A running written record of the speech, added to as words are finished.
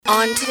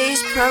On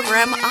today's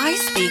program, I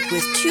speak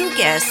with two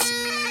guests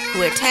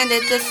who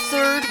attended the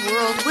Third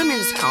World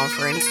Women's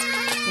Conference,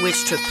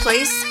 which took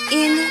place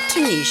in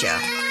Tunisia.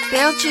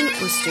 Belgian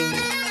Oostun,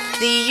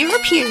 the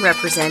European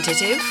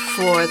representative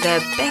for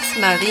the Beth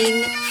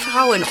Marine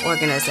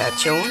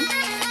Frauenorganisation,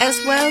 as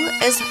well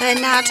as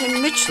Renate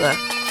Mütschler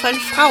von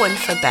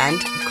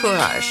Frauenverband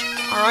Courage,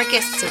 are our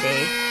guests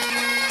today.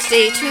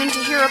 Stay tuned to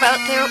hear about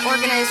their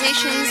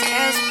organizations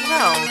as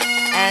well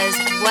as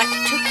what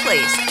took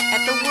place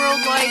at the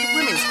Worldwide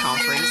Women's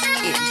Conference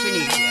in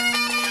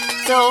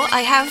Tunisia. So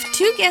I have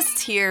two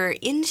guests here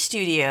in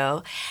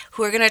studio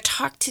who are going to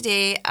talk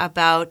today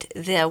about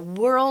the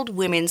World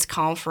Women's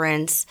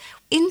Conference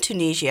in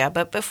Tunisia.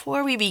 But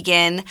before we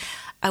begin,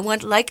 I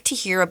would like to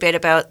hear a bit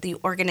about the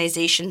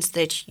organizations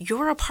that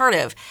you're a part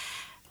of.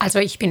 Also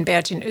ich bin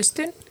Belgian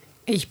Oostun,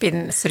 ich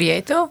bin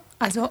Syriato,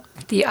 also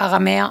die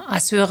Aramäer,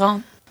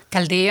 Assyrer,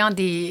 Chaldäer,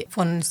 die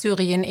von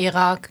Syrien,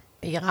 Irak,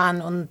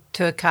 Iran und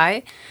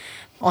Türkei.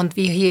 Und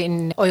wir hier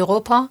in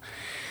Europa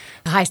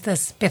heißt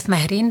das Beth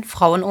Marine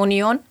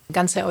Frauenunion. In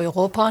ganz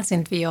Europa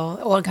sind wir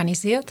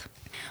organisiert.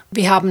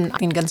 Wir haben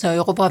in ganz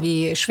Europa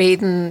wie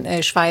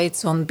Schweden,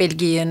 Schweiz und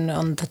Belgien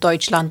und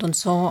Deutschland und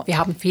so. Wir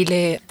haben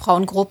viele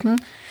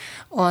Frauengruppen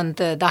und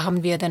da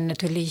haben wir dann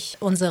natürlich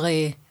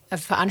unsere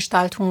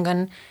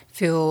Veranstaltungen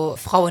für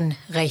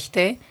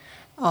Frauenrechte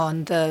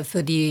und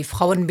für die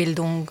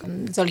Frauenbildung,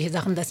 solche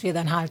Sachen, dass wir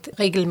dann halt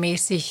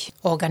regelmäßig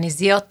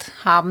organisiert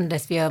haben,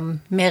 dass wir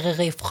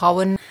mehrere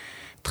Frauen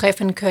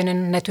treffen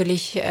können.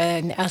 Natürlich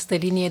in erster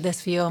Linie,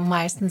 dass wir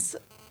meistens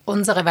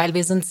weil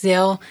wir sind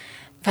sehr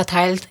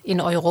verteilt in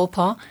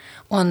Europa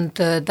und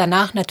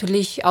danach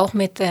natürlich auch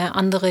mit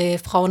anderen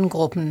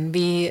Frauengruppen,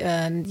 wie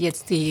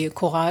jetzt die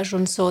Courage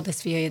und so,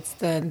 dass wir jetzt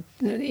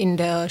in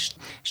der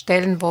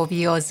Stellen, wo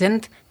wir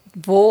sind,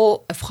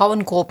 wo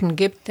Frauengruppen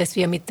gibt, dass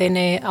wir mit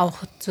denen auch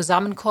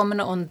zusammenkommen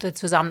und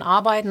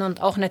zusammenarbeiten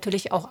und auch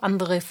natürlich auch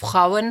andere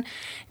Frauen,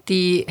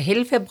 die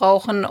Hilfe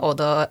brauchen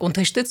oder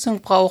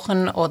Unterstützung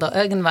brauchen oder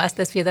irgendwas,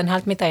 dass wir dann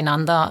halt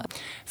miteinander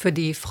für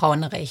die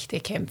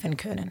Frauenrechte kämpfen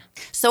können.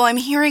 So I'm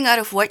hearing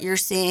out of what you're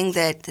saying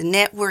that the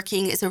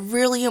networking is a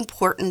really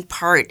important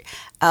part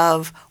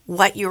of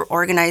what your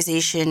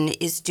organization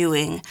is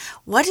doing.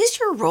 What is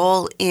your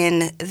role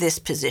in this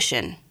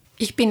position?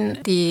 Ich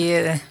bin die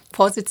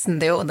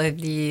Vorsitzende oder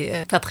die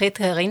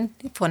Vertreterin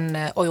von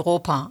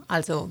Europa.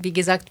 Also wie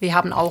gesagt, wir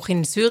haben auch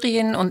in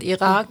Syrien und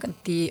Irak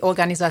die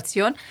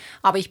Organisation,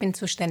 aber ich bin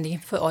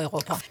zuständig für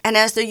Europa. And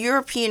as the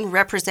European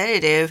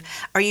representative,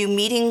 are you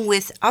meeting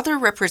with other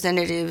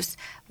representatives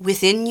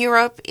within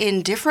Europe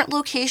in different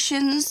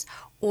locations,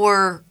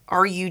 or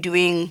are you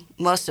doing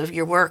most of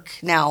your work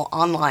now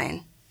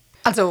online?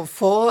 Also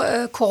vor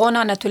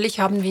Corona natürlich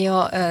haben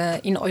wir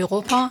in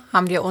Europa,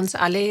 haben wir uns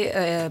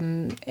alle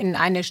in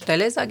eine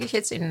Stelle, sage ich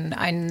jetzt, in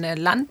ein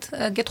Land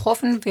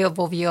getroffen,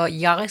 wo wir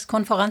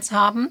Jahreskonferenz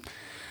haben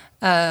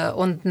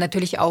und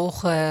natürlich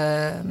auch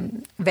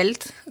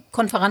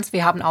Weltkonferenz.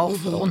 Wir haben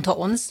auch unter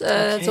uns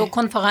so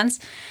Konferenz.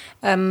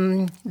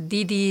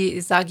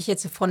 Die, sage ich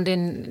jetzt, von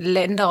den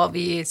Ländern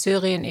wie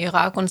Syrien,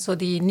 Irak und so,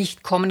 die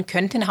nicht kommen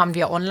könnten, haben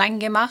wir online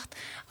gemacht.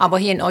 Aber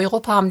hier in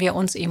Europa haben wir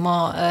uns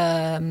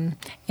immer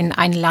in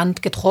ein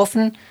Land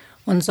getroffen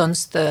und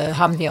sonst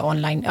haben wir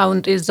online.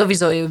 Und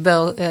sowieso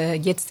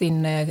jetzt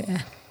in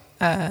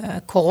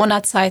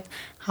Corona-Zeit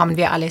haben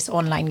wir alles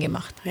online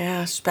gemacht.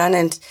 Ja,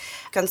 spannend.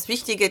 Ganz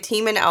wichtige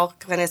Themen, auch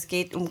wenn es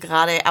geht um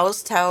gerade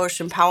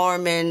Austausch,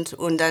 Empowerment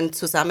und dann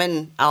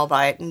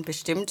Zusammenarbeiten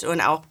bestimmt und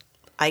auch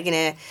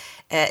eigene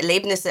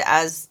Erlebnisse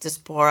als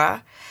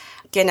Diaspora.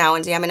 Genau,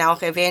 und Sie haben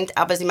auch erwähnt,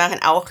 aber Sie machen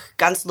auch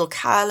ganz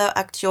lokale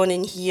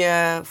Aktionen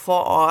hier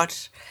vor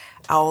Ort,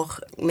 auch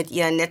mit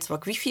Ihrem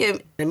Netzwerk. Wie viele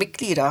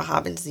Mitglieder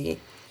haben Sie?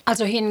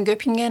 Also hier in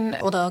Göppingen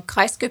oder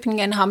Kreis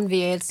Göppingen haben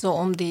wir jetzt so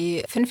um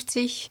die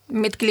 50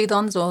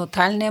 Mitglieder, so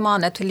Teilnehmer.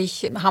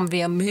 Natürlich haben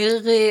wir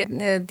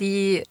mehrere,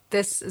 die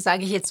das,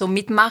 sage ich jetzt so,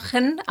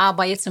 mitmachen,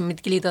 aber jetzt sind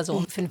Mitglieder so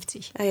um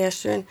 50. Ah ja,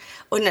 schön.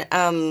 Und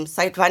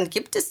seit wann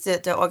gibt es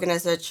die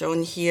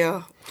Organisation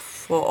hier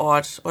vor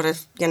Ort oder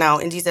genau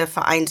in dieser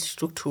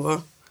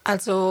Vereinsstruktur?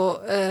 Also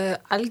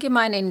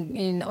allgemein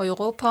in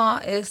Europa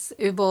ist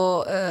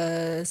über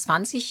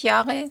 20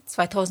 Jahre,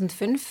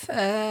 2005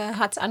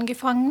 hat es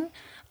angefangen.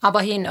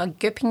 Aber hier in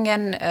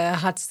Göppingen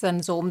hat es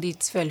dann so um die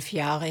 12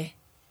 Jahre,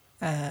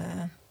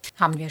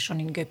 haben wir schon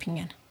in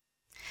Göppingen.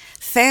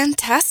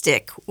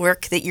 Fantastic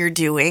work that you're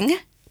doing,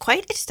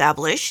 quite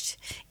established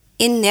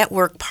in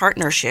network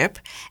partnership.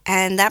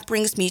 And that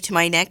brings me to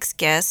my next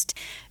guest,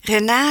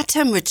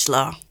 Renate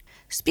Mütschler,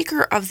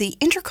 speaker of the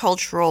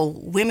Intercultural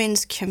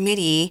Women's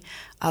Committee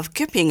of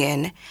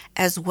Göppingen,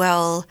 as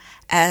well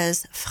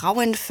as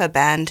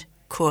Frauenverband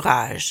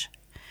Courage.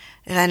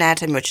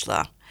 Renate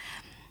Mütschler,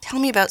 tell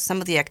me about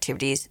some of the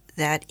activities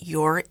that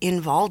you're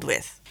involved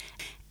with.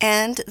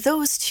 And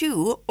those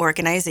two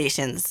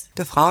organizations.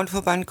 Der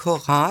Frauenverband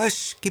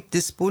Courage gibt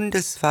es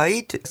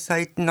bundesweit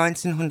seit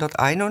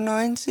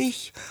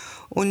 1991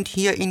 und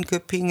hier in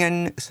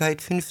Göppingen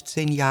seit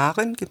 15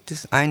 Jahren gibt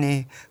es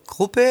eine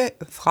Gruppe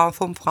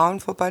vom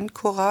Frauenverband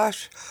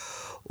Courage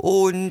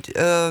und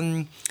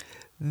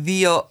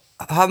wir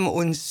haben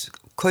uns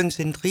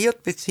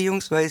konzentriert,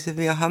 beziehungsweise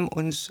wir haben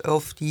uns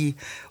auf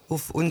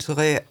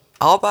unsere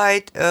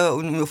Arbeit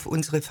und auf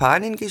unsere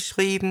Fahnen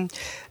geschrieben,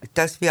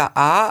 dass wir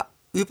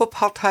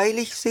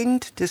überparteilich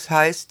sind. Das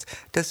heißt,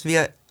 dass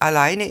wir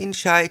alleine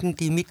entscheiden,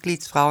 die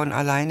Mitgliedsfrauen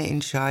alleine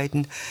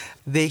entscheiden,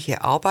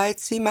 welche Arbeit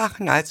sie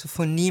machen, also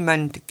von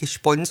niemand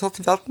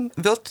gesponsert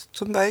wird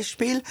zum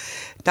Beispiel.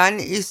 Dann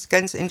ist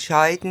ganz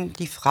entscheidend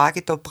die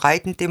Frage der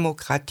breiten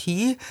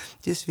Demokratie,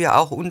 dass wir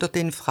auch unter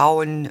den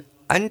Frauen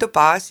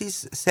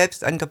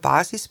selbst an der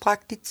Basis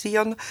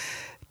praktizieren.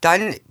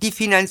 Dann die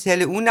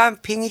finanzielle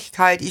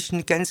Unabhängigkeit ist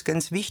ein ganz,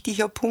 ganz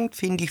wichtiger Punkt,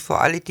 finde ich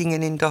vor allen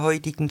Dingen in der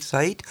heutigen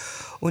Zeit.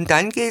 Und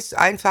dann geht es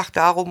einfach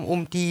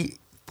darum,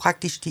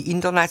 praktisch die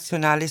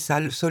internationale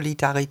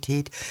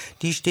Solidarität,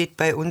 die steht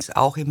bei uns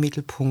auch im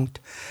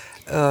Mittelpunkt.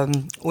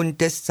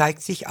 Und das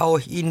zeigt sich auch,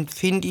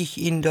 finde ich,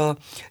 in der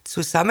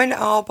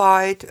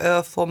Zusammenarbeit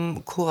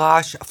vom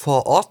Courage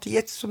vor Ort,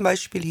 jetzt zum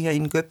Beispiel hier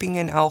in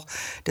Göppingen auch,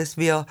 dass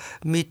wir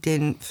mit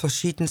den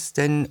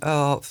verschiedensten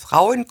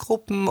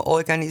Frauengruppen,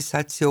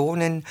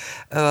 Organisationen,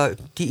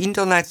 die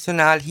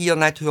international hier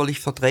natürlich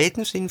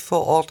vertreten sind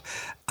vor Ort,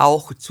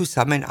 auch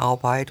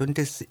zusammenarbeiten und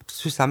das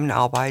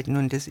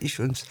ist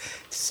uns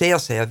sehr,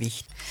 sehr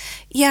wichtig.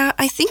 Yeah,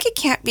 I think it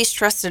can't be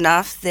stressed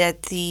enough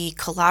that the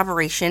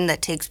collaboration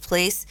that takes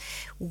place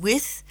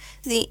with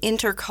the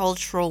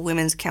Intercultural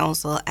Women's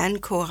Council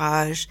and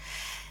Courage,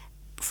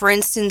 for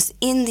instance,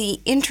 in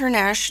the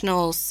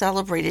international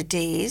celebrated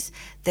days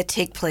that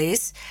take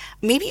place,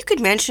 maybe you could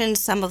mention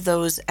some of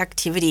those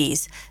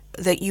activities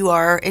that you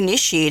are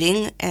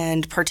initiating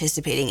and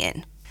participating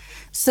in,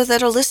 so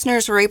that our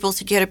listeners are able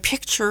to get a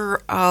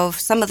picture of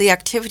some of the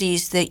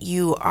activities that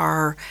you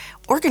are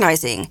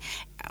organizing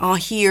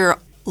here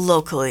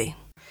locally.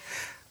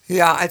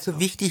 Ja, also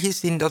wichtig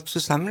ist in der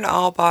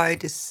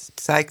Zusammenarbeit, es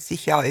zeigt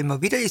sich ja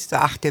immer wieder, ist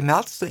der 8.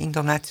 März, der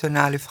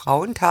Internationale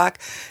Frauentag.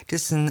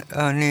 Das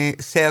eine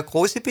sehr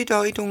große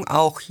Bedeutung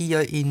auch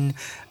hier in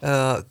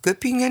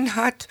Göppingen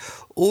hat.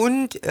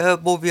 Und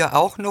wo wir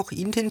auch noch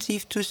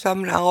intensiv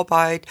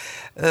zusammenarbeiten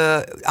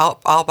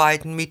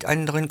mit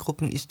anderen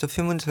Gruppen, ist der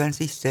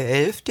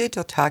 25.11.,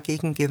 der Tag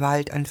gegen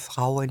Gewalt an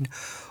Frauen.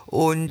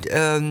 Und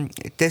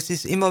das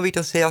ist immer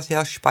wieder sehr,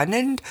 sehr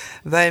spannend,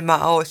 weil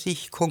man auch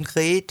sich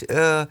konkret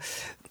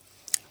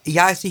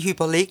sich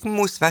überlegen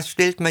muss, was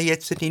stellt man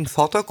jetzt in den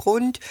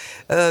Vordergrund.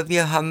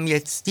 Wir haben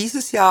jetzt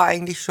dieses Jahr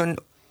eigentlich schon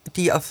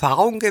die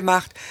Erfahrung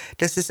gemacht,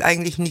 dass es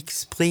eigentlich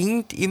nichts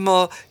bringt,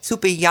 immer zu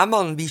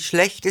bejammern, wie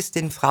schlecht es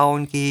den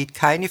Frauen geht.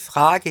 Keine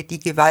Frage, die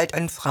Gewalt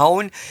an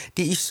Frauen,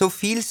 die ist so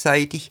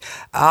vielseitig.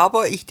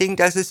 Aber ich denke,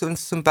 dass es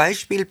uns zum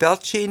Beispiel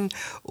Bertschin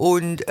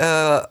und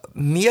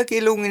mir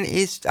gelungen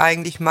ist,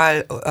 eigentlich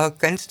mal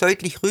ganz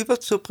deutlich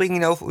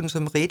rüberzubringen auf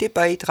unserem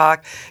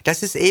Redebeitrag,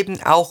 dass es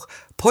eben auch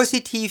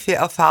positive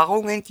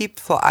Erfahrungen gibt,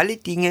 vor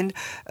allen Dingen,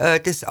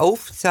 das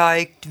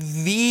aufzeigt,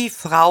 wie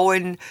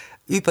Frauen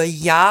über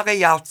Jahre,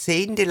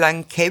 Jahrzehnte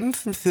lang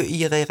kämpfen für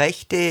ihre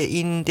Rechte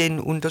in den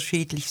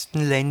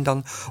unterschiedlichsten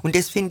Ländern. Und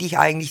das finde ich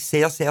eigentlich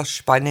sehr, sehr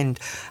spannend.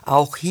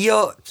 Auch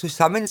hier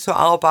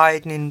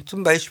zusammenzuarbeiten,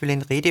 zum Beispiel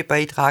einen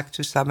Redebeitrag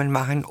zusammen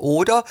machen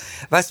oder,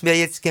 was wir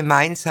jetzt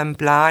gemeinsam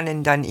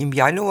planen, dann im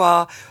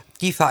Januar,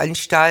 die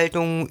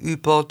Veranstaltung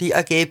über die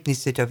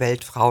Ergebnisse der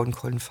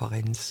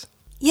Weltfrauenkonferenz.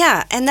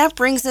 Yeah, and that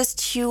brings us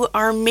to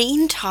our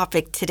main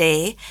topic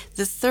today,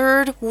 the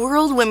Third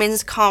World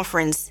Women's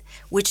Conference,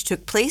 which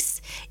took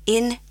place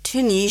in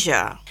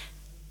Tunisia.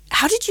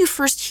 How did you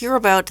first hear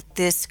about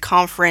this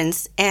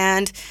conference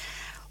and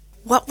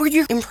what were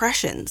your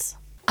impressions?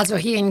 Also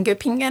hier in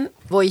Göppingen,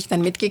 wo ich dann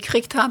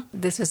mitgekriegt habe,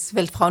 dass es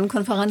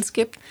Weltfrauenkonferenz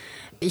gibt.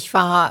 Ich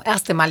war das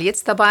erste Mal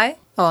jetzt dabei.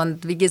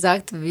 Und wie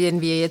gesagt,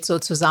 wenn wir jetzt so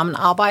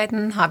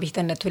zusammenarbeiten, habe ich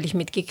dann natürlich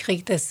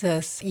mitgekriegt, dass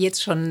es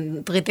jetzt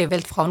schon 3.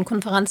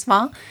 Weltfrauenkonferenz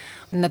war.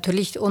 Und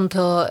natürlich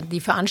unter die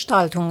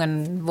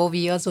Veranstaltungen, wo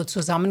wir so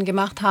zusammen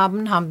gemacht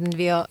haben, haben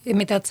wir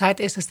mit der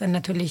Zeit ist es dann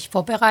natürlich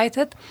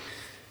vorbereitet.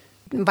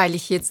 Weil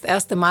ich jetzt das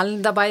erste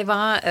Mal dabei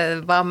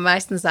war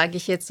meistens, sage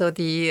ich jetzt so,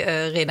 die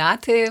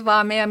Renate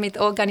war mehr mit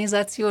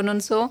Organisation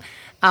und so.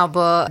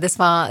 Aber das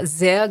war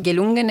sehr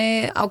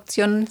gelungene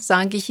Auktion,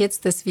 sage ich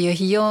jetzt, dass wir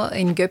hier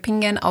in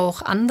Göppingen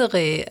auch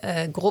andere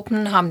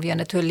Gruppen haben wir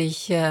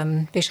natürlich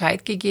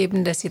Bescheid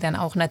gegeben, dass sie dann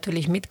auch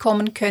natürlich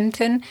mitkommen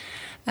könnten.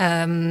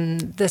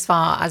 Das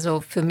war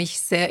also für mich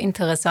sehr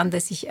interessant,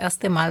 dass ich das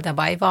erste Mal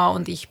dabei war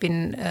und ich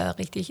bin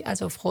richtig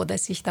froh,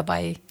 dass ich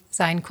dabei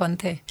sein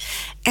konnte.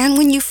 And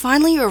when you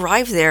finally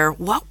arrived there,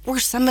 what were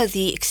some of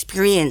the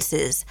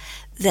experiences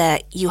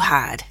that you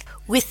had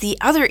with the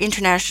other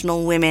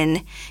international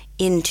women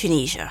in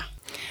Tunisia?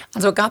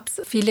 Also gab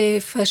es viele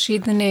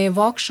verschiedene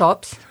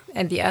Workshops.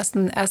 Die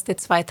ersten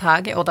 2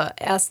 Tage oder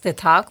erste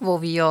Tag,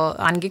 wo wir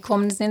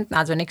angekommen sind,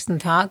 also nächsten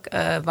Tag,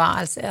 war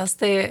als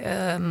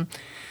erste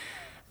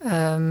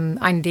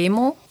ein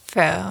Demo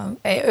für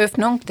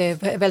Eröffnung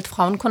der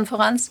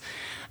Weltfrauenkonferenz.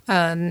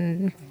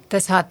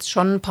 Das hat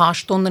schon ein paar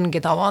Stunden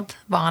gedauert,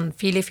 waren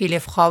viele, viele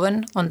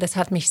Frauen und das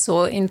hat mich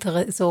so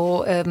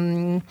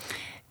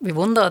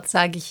bewundert,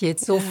 sage ich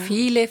jetzt. So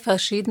viele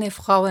verschiedene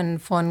Frauen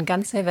von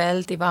ganzer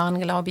Welt, die waren,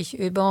 glaube ich,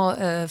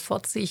 über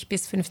 40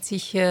 bis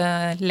 50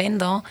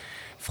 Länder.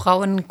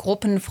 Frauen,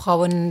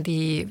 Gruppenfrauen,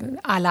 die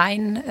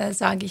allein,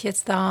 sage ich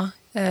jetzt da,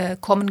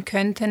 kommen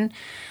könnten.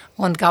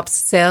 Und gab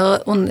es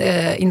sehr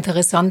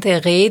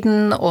interessante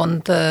Reden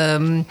und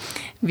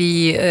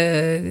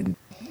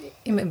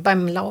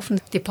beim Laufen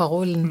die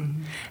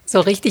Parolen. So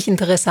richtig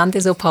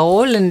interessante so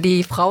Parolen.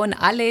 Die Frauen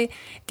alle,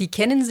 die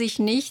kennen sich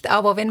nicht,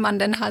 aber wenn man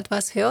dann halt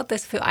was hört,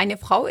 das für eine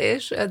Frau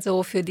ist,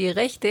 also für die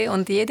Rechte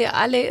und jede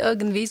alle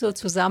irgendwie so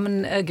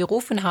zusammen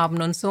gerufen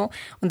haben und so.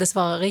 Und das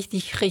war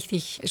richtig,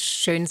 richtig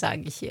schön,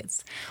 sage ich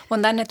jetzt.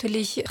 Und dann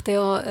natürlich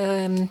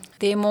der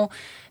Demo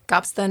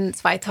gab es dann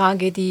 2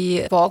 Tage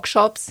die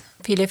Workshops,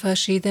 viele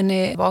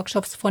verschiedene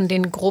Workshops von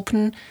den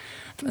Gruppen,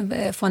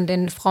 von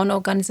den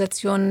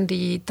Frauenorganisationen,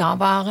 die da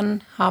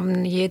waren,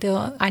 haben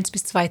jede 1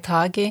 bis 2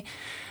 Tage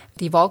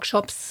die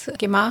Workshops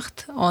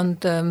gemacht.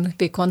 Und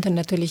wir konnten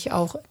natürlich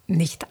auch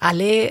nicht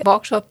alle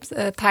Workshops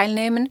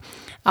teilnehmen,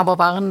 aber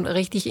waren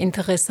richtig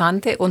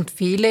interessante und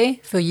viele,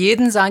 für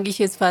jeden sage ich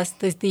jetzt was,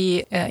 dass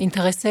die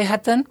Interesse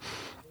hatten.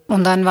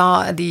 Und dann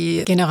war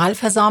die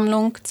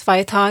Generalversammlung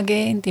 2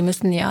 Tage, die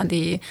müssen ja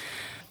wegen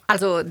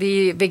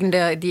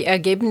die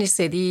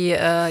Ergebnisse, die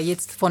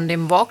jetzt von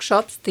den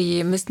Workshops,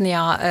 die müssten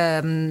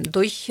ja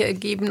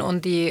durchgeben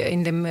und die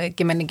in der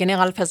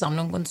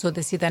Generalversammlung und so,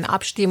 dass sie dann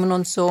abstimmen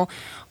und so.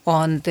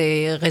 Und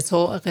die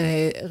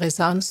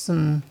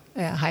Resonanzen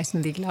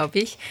heißen die, glaube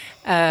ich,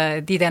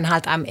 die dann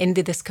halt am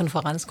Ende des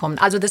Konferenz kommen.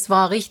 Also das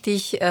war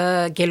richtig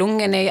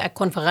gelungene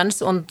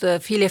Konferenz und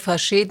viele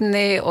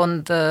verschiedene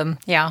und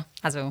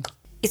also...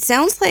 It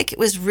sounds like it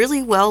was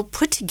really well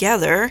put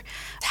together,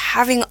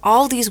 having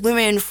all these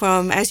women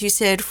from, as you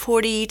said,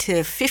 40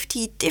 to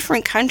 50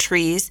 different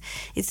countries.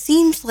 It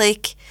seems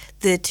like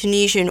the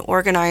Tunisian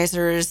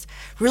organizers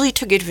really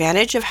took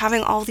advantage of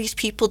having all these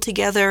people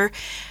together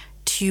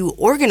to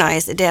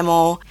organize a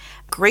demo.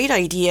 Great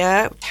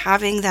idea,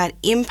 having that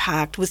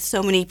impact with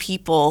so many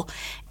people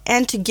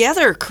and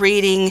together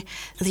creating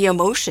the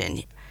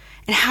emotion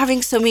and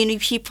having so many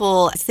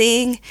people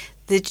saying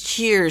the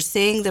cheers,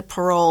 saying the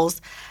paroles.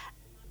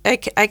 I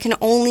can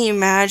only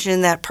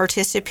imagine that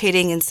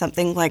participating in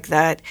something like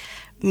that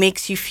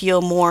makes you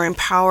feel more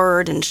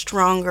empowered and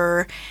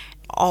stronger,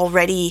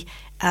 already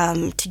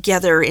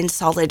together in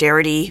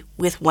solidarity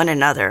with one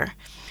another.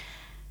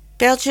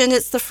 Belgien,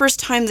 it's the first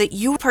time that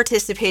you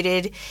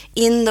participated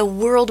in the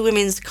World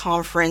Women's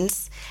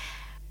Conference,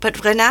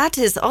 but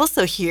Renate is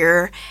also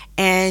here,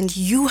 and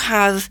you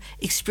have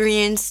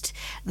experienced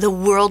the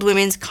World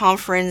Women's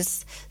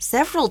Conference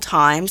several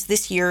times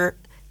this year,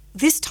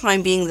 this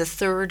time being the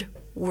 3rd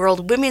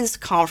World Women's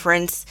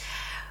Conference.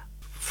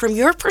 From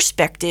your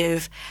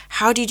perspective,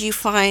 how did you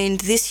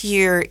find this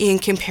year in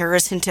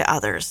comparison to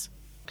others?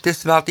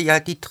 Das war die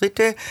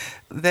 3.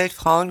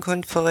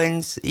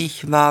 Weltfrauenkonferenz.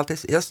 Ich war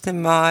das erste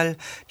Mal,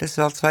 das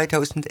war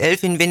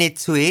 2011 in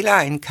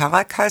Venezuela, in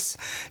Caracas.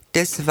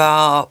 Das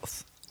war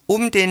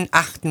um den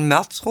 8.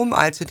 März rum,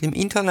 also dem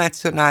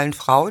Internationalen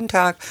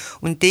Frauentag.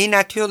 Und den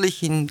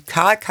natürlich in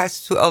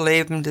Caracas zu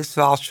erleben, das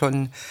war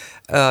schon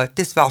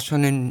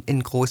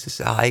ein großes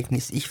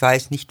Ereignis. Ich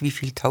weiß nicht, wie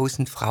viele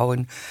 1000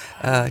 Frauen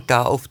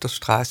da auf der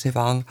Straße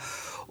waren.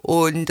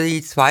 Und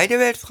die 2.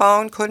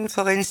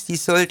 Weltfrauenkonferenz, die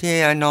sollte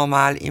ja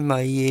normal immer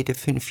jede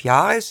 5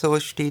 Jahre, so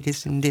steht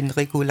es in den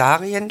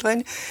Regularien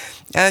drin,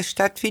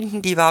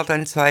 stattfinden. Die war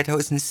dann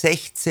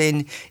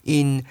 2016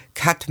 in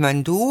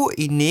Kathmandu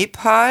in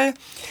Nepal.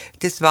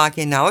 Das war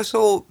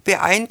genauso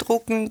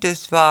beeindruckend.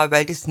 Das war,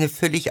 weil das eine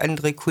völlig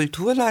andere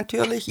Kultur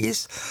natürlich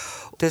ist.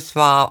 Das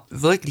war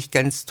wirklich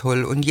ganz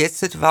toll. Und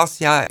jetzt war es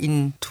ja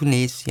in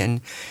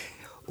Tunesien.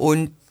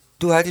 Und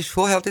du hattest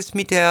vorher das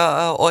mit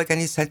der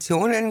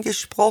Organisationen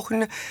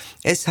gesprochen.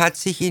 Es hat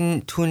sich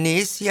in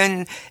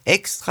Tunesien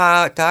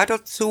extra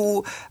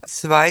dazu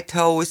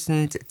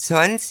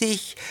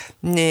 2020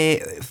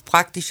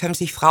 praktisch haben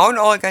sich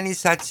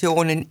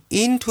Frauenorganisationen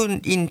in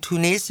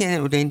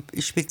Tunesien oder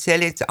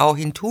speziell jetzt auch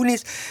in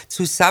Tunis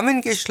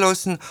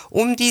zusammengeschlossen,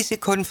 um diese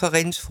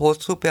Konferenz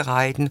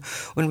vorzubereiten.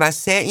 Und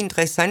was sehr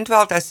interessant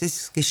war, dass sie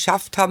es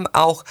geschafft haben,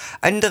 auch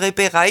andere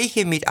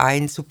Bereiche mit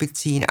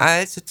einzubeziehen.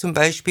 Also zum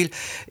Beispiel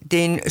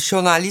den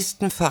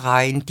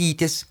Journalistenverein, die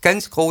das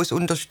ganz groß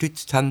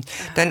unterstützt haben.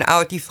 Dann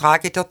auch die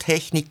Frage der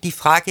Technik, die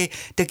Frage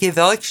der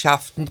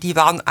Gewerkschaften, die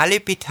waren alle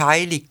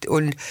beteiligt.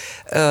 Und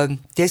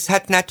das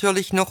hat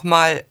natürlich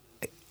nochmal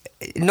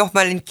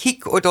einen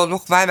Kick oder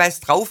noch mal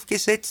was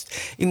draufgesetzt,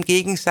 im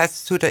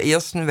Gegensatz zu der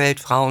ersten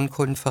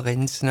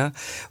Weltfrauenkonferenz, ne,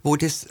 wo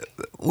das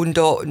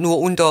nur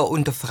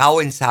unter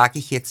Frauen, sage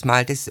ich jetzt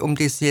mal, um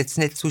das jetzt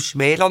nicht zu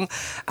schmälern,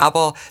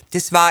 aber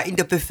das war in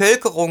der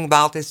Bevölkerung,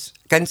 war das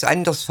ganz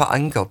anders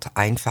verankert,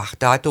 einfach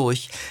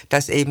dadurch,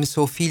 dass eben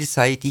so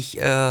vielseitig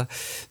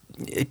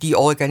die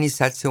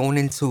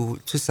Organisationen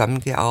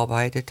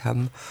zusammengearbeitet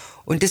haben.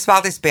 Und das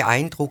war das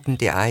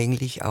Beeindruckende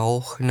eigentlich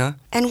auch, ne?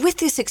 And with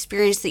this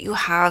experience that you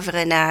have,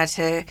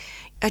 Renate,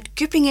 a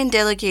Göppingen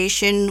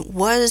delegation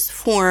was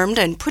formed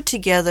and put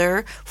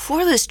together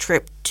for this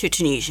trip to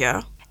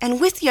Tunisia. And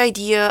with the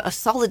idea of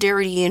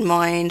solidarity in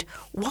mind,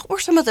 what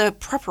were some of the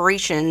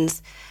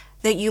preparations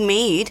that you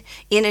made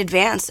in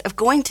advance of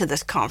going to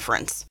this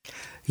conference?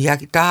 Ja,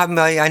 da haben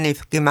wir ja eine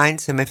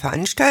gemeinsame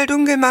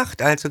Veranstaltung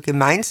gemacht. Also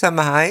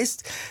gemeinsam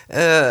heißt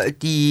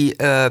die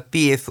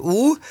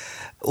BFU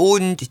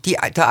und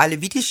der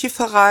Alevitische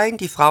Verein,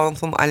 die Frauen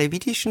vom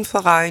Alevitischen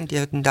Verein,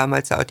 die hatten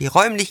damals auch die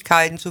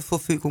Räumlichkeiten zur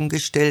Verfügung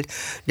gestellt,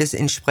 das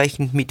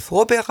entsprechend mit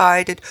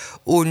vorbereitet,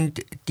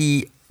 und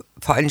die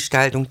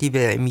Veranstaltung, die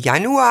wir im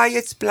Januar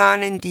jetzt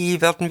planen,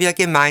 die werden wir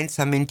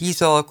gemeinsam in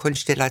dieser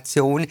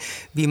Konstellation,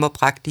 wie wir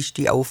praktisch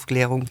die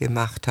Aufklärung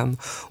gemacht haben.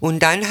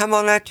 Und dann haben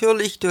wir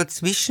natürlich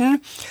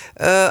dazwischen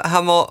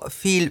haben wir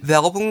viel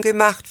Werbung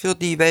gemacht für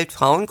die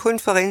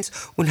Weltfrauenkonferenz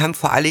und haben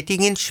vor allen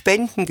Dingen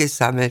Spenden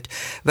gesammelt,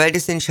 weil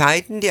das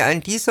Entscheidende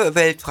an dieser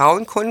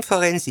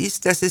Weltfrauenkonferenz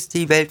ist, dass es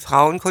die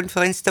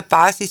Weltfrauenkonferenz der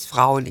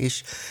Basisfrauen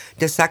ist.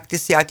 Das sagt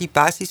es ja, die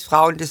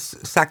Basisfrauen, das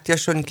sagt ja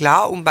schon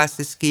klar, um was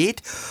es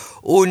geht.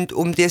 Und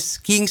um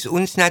das ging es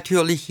uns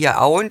natürlich hier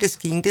auch, und es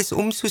ging das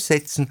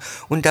umzusetzen.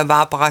 Und da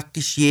war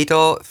praktisch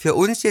für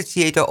uns jetzt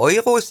jeder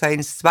Euro, seien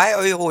es 2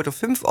 Euro oder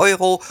 5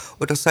 Euro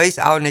oder sei es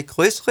auch eine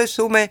größere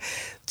Summe,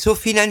 zur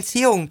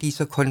Finanzierung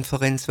dieser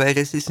Konferenz, weil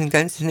das ist ein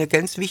ganz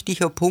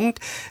wichtiger Punkt,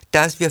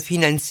 dass wir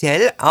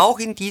finanziell, auch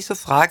in dieser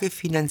Frage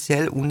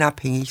finanziell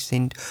unabhängig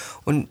sind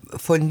und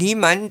von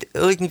niemand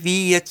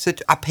irgendwie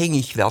jetzt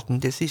abhängig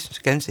werden. Das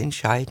ist ganz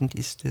entscheidend,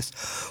 ist es.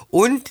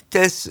 Und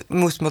das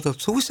muss man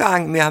dazu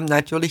sagen, wir haben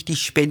natürlich die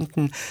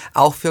Spenden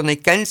auch für eine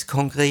ganz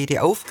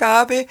konkrete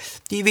Aufgabe,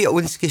 die wir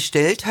uns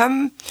gestellt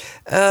haben,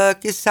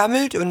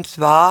 gesammelt, und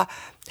zwar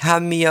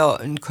haben wir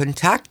einen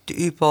Kontakt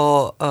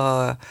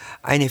über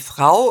eine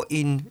Frau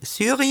in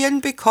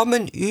Syrien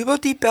bekommen, über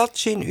die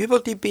Bertschin, über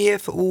die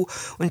BFU,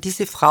 und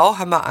diese Frau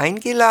haben wir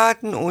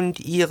eingeladen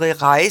und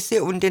ihre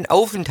Reise und den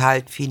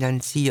Aufenthalt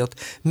finanziert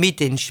mit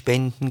den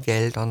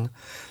Spendengeldern.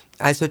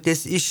 Also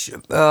das ist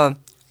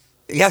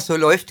ja, so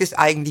läuft es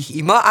eigentlich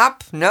immer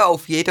ab, ne?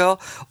 Auf jede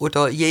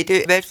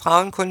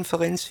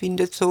Weltfrauenkonferenz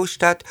findet so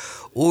statt.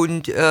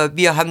 Und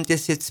wir haben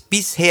das jetzt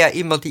bisher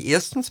immer die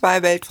ersten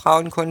 2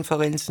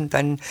 Weltfrauenkonferenzen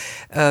dann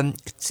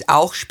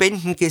auch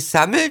Spenden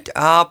gesammelt,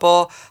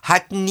 aber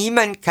hatten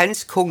niemand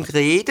ganz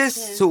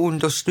Konkretes zu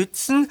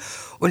unterstützen.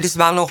 Und es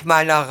war noch mal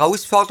eine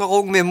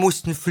Herausforderung. Wir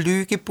mussten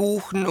Flüge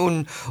buchen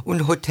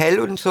und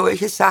Hotel und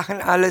solche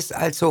Sachen alles.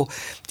 Also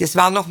das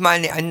war noch mal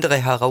eine andere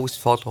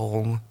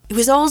Herausforderung. It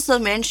was also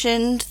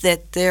mentioned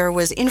that there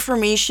was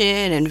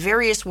information and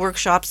various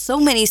workshops, so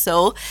many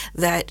so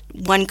that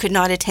one could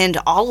not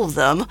attend all of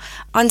them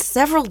on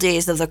several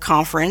days of the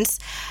conference.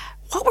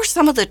 What were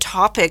some of the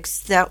topics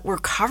that were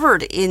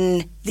covered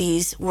in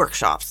these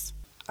workshops?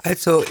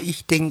 Also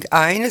ich denke,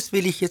 eines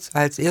will ich jetzt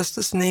als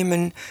erstes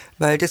nehmen,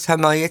 weil das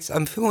haben wir jetzt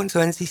am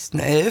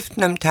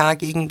 25.11., am Tag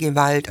gegen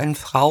Gewalt an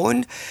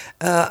Frauen,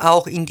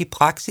 auch in die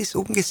Praxis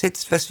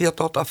umgesetzt, was wir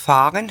dort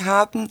erfahren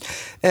haben.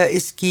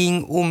 Es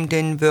ging um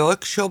den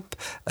Workshop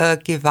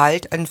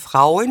Gewalt an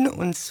Frauen,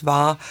 und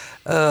zwar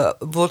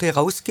wurde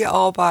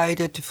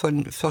rausgearbeitet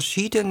von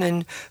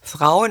verschiedenen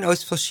Frauen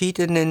aus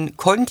verschiedenen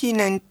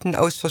Kontinenten,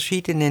 aus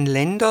verschiedenen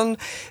Ländern,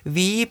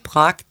 wie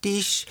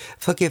praktisch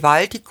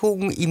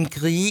Vergewaltigungen im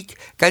Krieg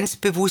ganz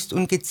bewusst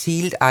und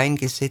gezielt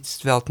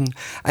eingesetzt werden.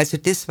 Also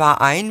das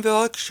war ein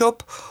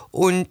Workshop,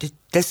 und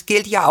das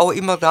geht ja auch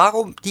immer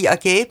darum, die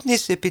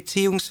Ergebnisse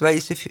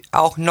beziehungsweise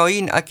auch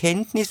neuen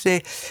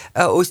Erkenntnisse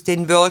aus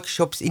den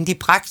Workshops in die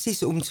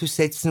Praxis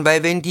umzusetzen,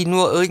 weil wenn die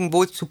nur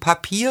irgendwo zu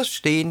Papier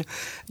stehen,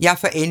 ja,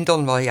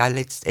 verändern wir ja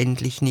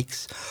letztendlich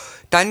nichts.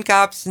 Dann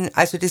gab's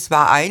das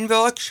war ein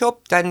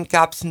Workshop, dann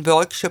gab's einen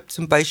Workshop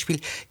zum Beispiel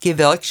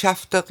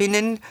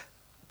Gewerkschafterinnen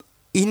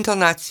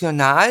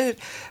international,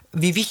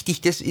 wie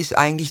wichtig das ist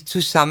eigentlich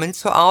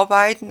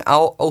zusammenzuarbeiten,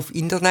 auch auf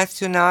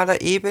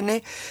internationaler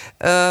Ebene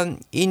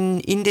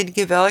in den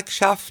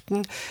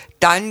Gewerkschaften.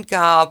 Dann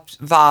war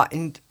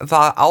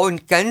auch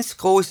ein ganz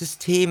großes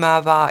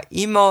Thema, war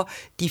immer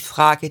die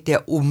Frage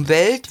der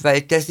Umwelt,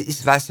 weil das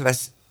ist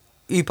was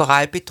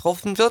überall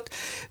betroffen wird.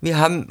 Wir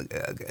haben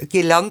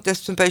gelernt,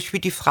 dass zum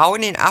Beispiel die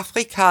Frauen in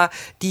Afrika,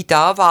 die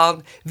da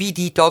waren, wie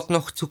die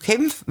zu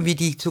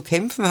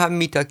kämpfen haben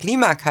mit der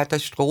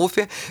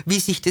Klimakatastrophe, wie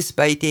sich das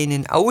bei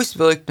denen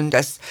auswirkt, und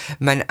dass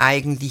man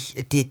eigentlich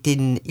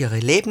ihre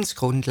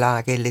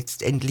Lebensgrundlage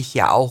letztendlich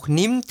ja auch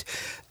nimmt,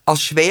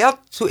 erschwert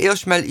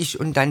zuerst mal ist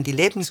und dann die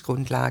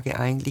Lebensgrundlage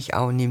eigentlich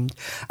auch nimmt.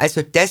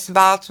 Also das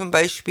war zum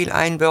Beispiel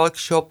ein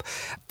Workshop.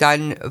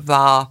 Dann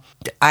war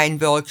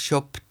ein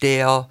Workshop,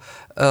 der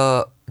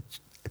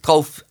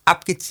drauf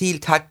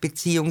abgezielt hat,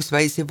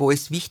 beziehungsweise wo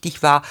es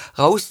wichtig war,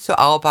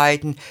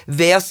 rauszuarbeiten,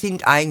 wer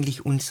sind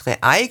eigentlich unsere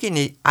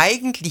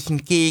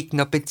eigentlichen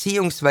Gegner,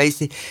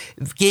 beziehungsweise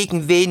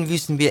gegen wen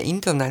müssen wir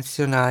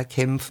international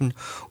kämpfen.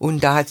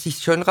 Und da hat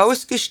sich schon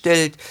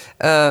rausgestellt,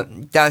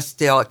 dass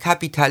der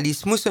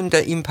Kapitalismus und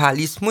der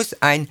Imperialismus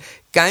ein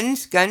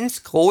ganz,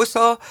 ganz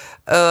großer,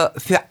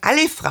 für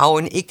alle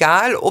Frauen,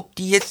 egal ob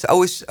die jetzt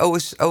aus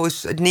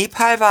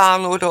Nepal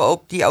waren oder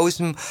ob die aus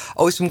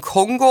dem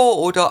Kongo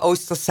oder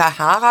aus der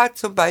Sahara Sahara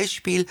zum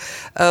Beispiel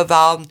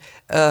waren,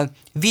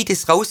 wie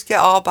das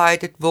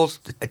rausgearbeitet wird,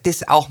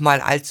 das auch mal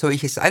als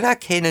solches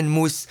anerkennen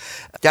muss,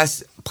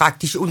 dass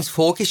praktisch uns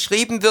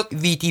vorgeschrieben wird,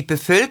 wie die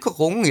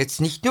Bevölkerung, jetzt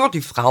nicht nur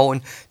die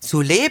Frauen,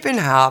 zu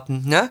leben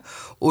haben, ne?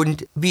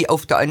 Und wie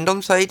auf der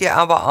anderen Seite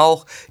aber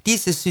auch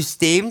dieses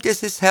System,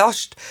 das es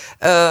herrscht,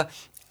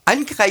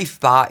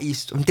 angreifbar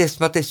ist und dass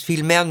man das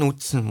viel mehr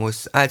nutzen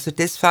muss. Also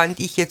das fand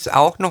ich jetzt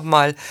auch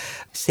nochmal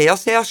sehr,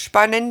 sehr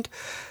spannend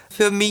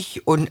für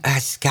mich und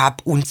es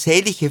gab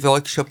unzählige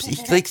Workshops.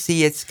 Ich kriege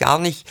sie jetzt gar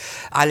nicht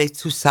alle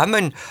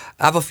zusammen,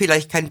 aber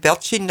vielleicht kann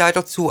Bertschin da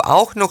dazu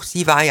auch noch,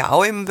 sie war ja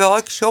auch im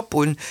Workshop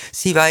und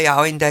sie war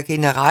ja auch in der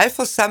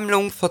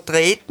Generalversammlung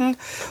vertreten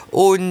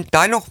und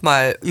da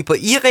nochmal über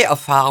ihre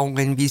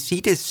Erfahrungen, wie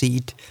sie das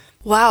sieht.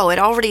 Wow, it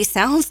already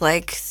sounds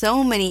like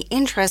so many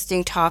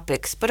interesting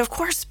topics. But of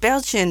course,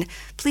 Belgian,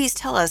 please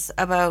tell us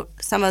about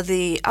some of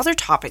the other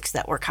topics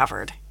that were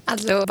covered.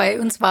 Also bei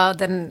uns war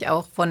dann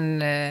auch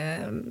von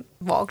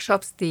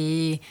Workshops,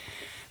 die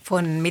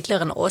von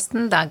Mittleren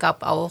Osten, da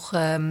gab auch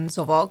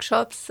so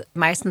Workshops,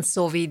 meistens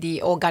so wie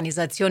die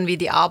Organisation, wie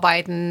die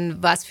arbeiten,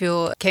 was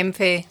für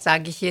Kämpfe,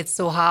 sage ich jetzt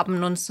so,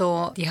 haben und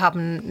so. Die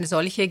haben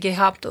solche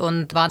gehabt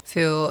und waren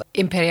für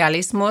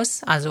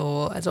Imperialismus,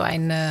 also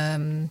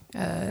ein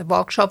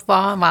Workshop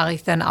war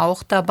ich dann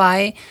auch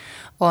dabei.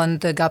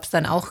 Und gab es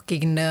dann auch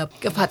gegen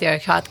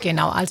Patriarchat,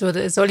 genau. Also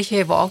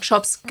solche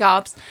Workshops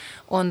gab es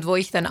und wo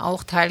ich dann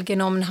auch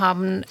teilgenommen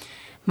habe.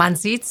 Man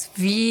sieht,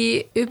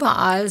 wie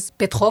überall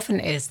betroffen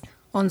ist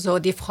und so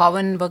die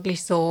Frauen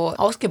wirklich so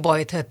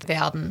ausgebeutet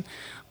werden.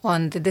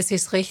 Und das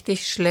ist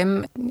richtig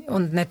schlimm.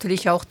 Und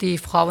natürlich auch die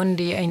Frauen,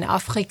 die in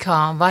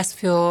Afrika, was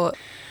für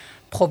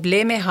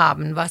Probleme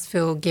haben, was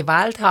für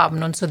Gewalt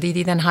haben und so,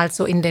 die dann halt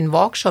so in den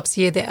Workshops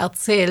jeder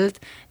erzählt,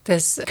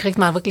 das kriegt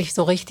man wirklich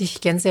so richtig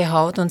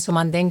Gänsehaut und so.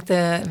 Man denkt,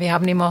 wir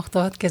haben immer auch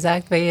dort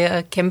gesagt,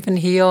 wir kämpfen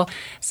hier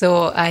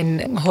so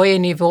ein hohes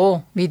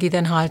Niveau, wie die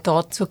dann halt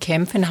dort zu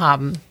kämpfen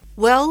haben.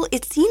 Well,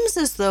 it seems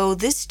as though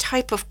this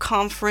type of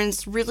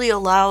conference really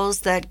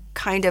allows that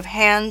kind of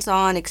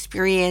hands-on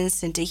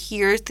experience and to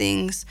hear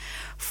things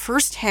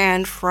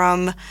firsthand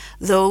from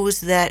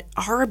those that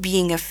are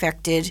being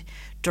affected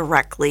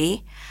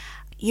directly.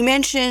 You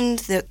mentioned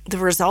the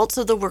results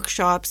of the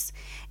workshops.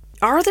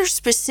 Are there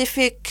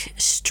specific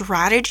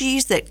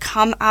strategies that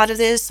come out of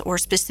this or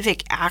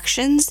specific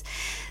actions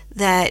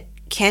that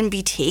can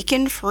be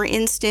taken, for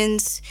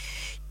instance,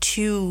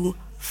 to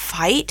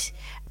fight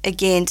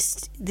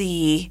against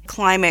the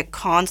climate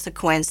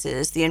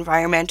consequences, the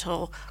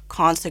environmental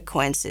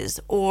consequences,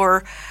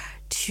 or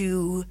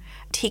to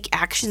take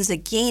actions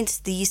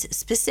against these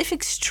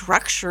specific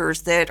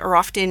structures that are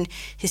often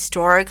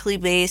historically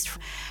based?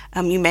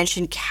 You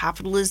mentioned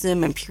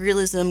capitalism,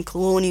 imperialism,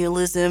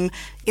 colonialism.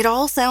 It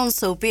all sounds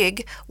so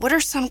big. What are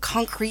some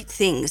concrete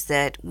things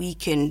that we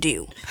can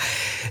do?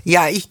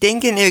 Ja, ich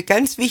denke, eine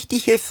ganz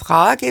wichtige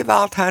Frage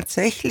war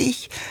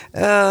tatsächlich,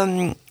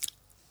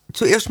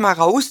 zuerst mal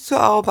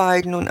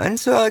rauszuarbeiten und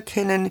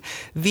anzuerkennen,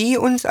 wie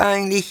uns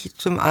eigentlich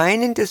zum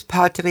einen das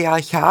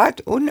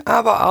Patriarchat und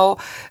aber auch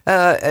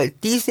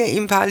diese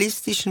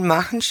imperialistischen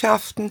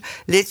Machenschaften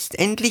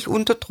letztendlich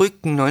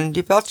unterdrücken. Und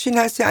die Bertschin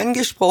hat es ja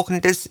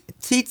angesprochen, das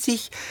zieht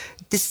sich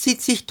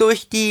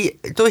durch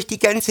die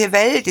ganze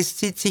Welt, das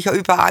zieht sich ja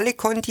über alle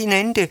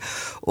Kontinente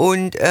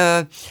und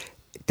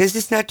das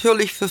ist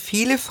natürlich für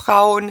viele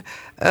Frauen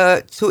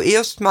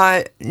zuerst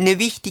mal eine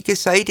wichtige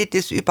Seite,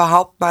 das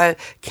überhaupt mal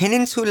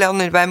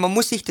kennenzulernen, weil man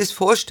muss sich das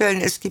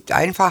vorstellen, es gibt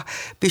einfach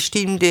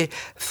bestimmte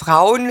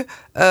Frauen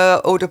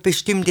oder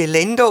bestimmte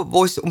Länder,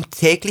 wo es um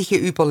tägliche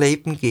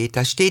Überleben geht.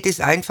 Da steht es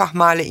einfach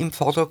mal im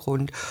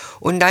Vordergrund.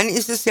 Und dann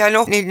ist es ja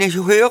noch eine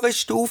höhere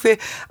Stufe,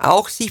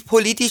 auch sich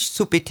politisch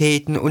zu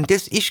betätigen. Und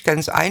das ist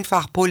ganz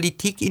einfach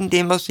Politik,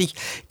 indem man sich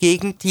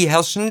gegen die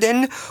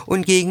Herrschenden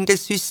und gegen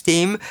das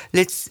System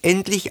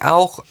letztendlich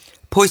auch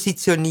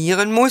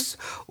positionieren muss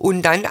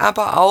und dann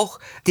aber auch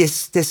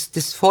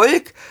das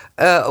Volk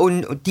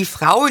und die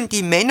Frauen,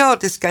 die Männer,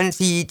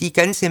 die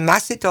ganze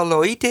Masse der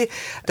Leute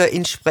der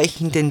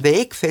entsprechenden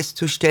Weg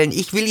festzustellen.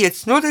 Ich will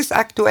jetzt nur das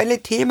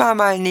aktuelle Thema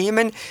mal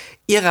nehmen,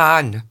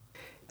 Iran.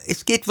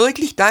 Es geht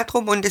wirklich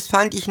darum, und das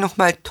fand ich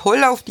nochmal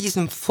toll auf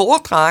diesem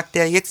Vortrag,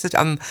 der jetzt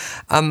am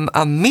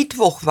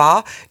Mittwoch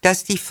war,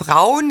 dass die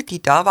Frauen, die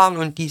da waren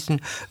und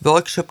diesen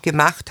Workshop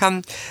gemacht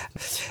haben,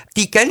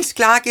 die ganz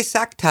klar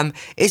gesagt haben,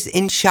 es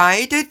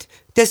entscheidet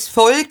das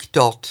Volk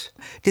dort.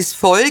 Das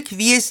Volk,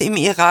 wie es im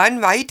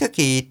Iran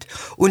weitergeht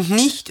und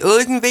nicht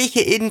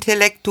irgendwelche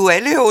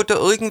Intellektuelle oder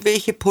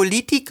irgendwelche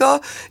Politiker,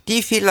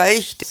 die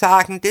vielleicht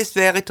sagen, das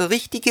wäre der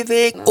richtige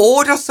Weg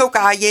oder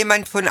sogar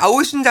jemand von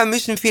außen, da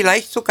müssen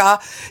vielleicht sogar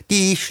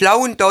die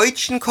schlauen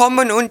Deutschen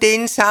kommen und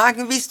denen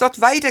sagen, wie es dort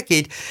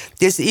weitergeht.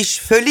 Das ist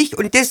völlig,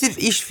 und das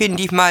ist,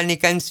 finde ich mal, eine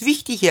ganz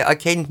wichtige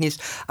Erkenntnis,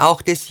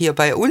 auch das hier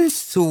bei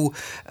uns zu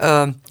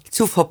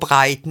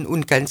verbreiten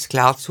und ganz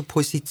klar zu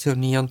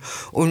positionieren.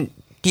 Und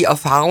die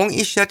Erfahrung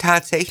ist ja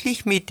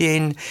tatsächlich mit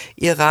den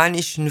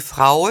iranischen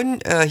Frauen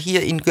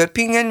hier in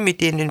Göppingen, mit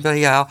denen wir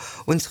ja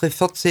unsere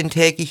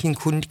 14-tägigen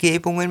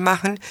Kundgebungen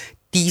machen,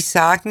 die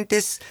sagen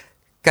das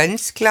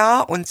ganz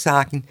klar und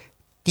sagen,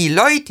 die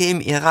Leute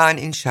im Iran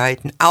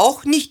entscheiden,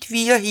 auch nicht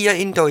wir hier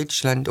in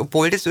Deutschland,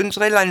 obwohl das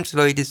unsere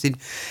Landsleute sind.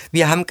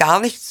 Wir haben gar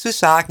nichts zu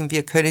sagen,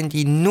 wir können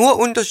die nur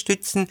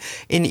unterstützen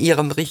in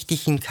ihrem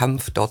richtigen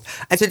Kampf dort.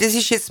 Also das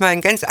ist jetzt mal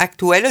ein ganz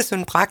aktuelles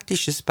und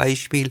praktisches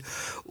Beispiel.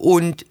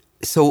 Und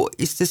so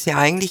ist es ja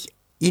eigentlich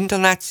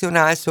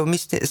international, so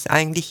müsste es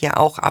eigentlich ja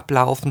auch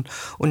ablaufen.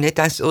 Und nicht,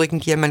 dass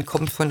irgendjemand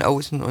kommt von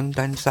außen und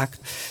dann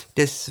sagt,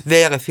 das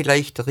wäre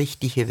vielleicht der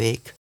richtige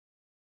Weg.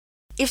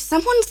 If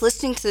someone's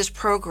listening to this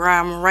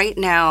program right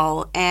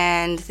now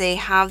and they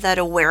have that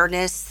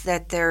awareness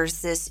that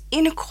there's this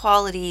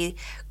inequality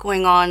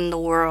going on in the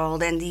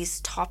world and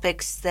these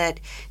topics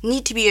that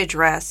need to be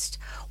addressed,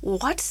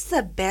 what's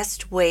the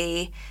best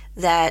way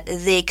that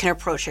they can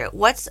approach it?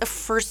 What's a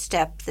first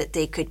step that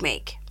they could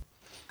make?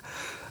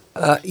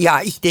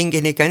 Ja, ich denke,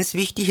 eine ganz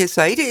wichtige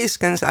Seite ist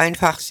ganz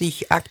einfach,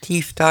 sich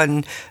aktiv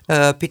dann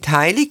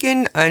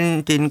beteiligen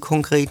an den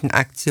konkreten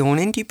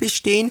Aktionen, die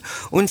bestehen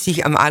und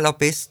sich am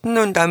allerbesten,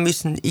 und da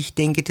müssen, ich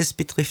denke, das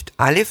betrifft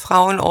alle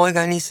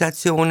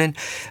Frauenorganisationen,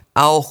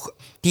 auch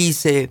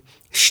diese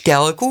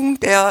Stärkung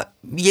der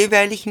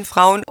jeweiligen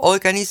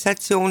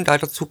Frauenorganisation.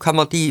 Dazu kann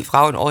man die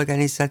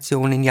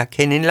Frauenorganisationen ja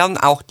kennenlernen,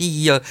 auch die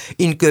hier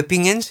in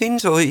Göppingen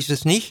sind, so ist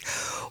es nicht.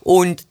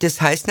 Und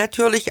das heißt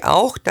natürlich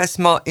auch, dass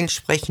man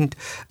entsprechend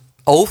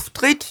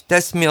auftritt,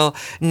 dass wir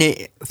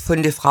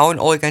von der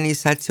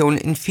Frauenorganisation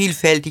ein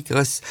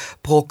vielfältigeres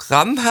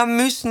Programm haben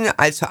müssen,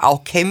 also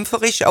auch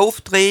kämpferisch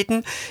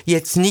auftreten,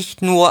 jetzt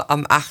nicht nur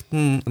am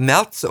 8.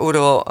 März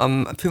oder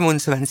am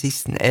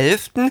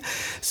 25.11.,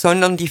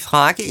 sondern die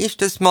Frage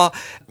ist, dass man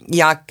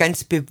ja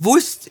ganz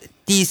bewusst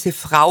diese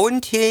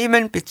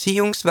Frauenthemen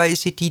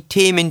beziehungsweise die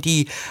Themen,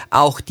 die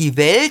auch die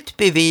Welt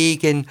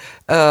bewegen,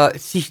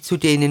 sich zu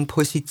denen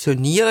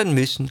positionieren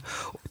müssen.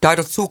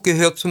 Dazu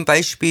gehört zum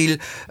Beispiel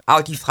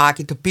auch die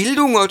Frage der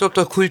Bildung oder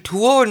der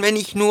Kultur. Und wenn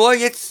ich nur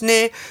jetzt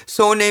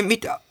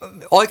mit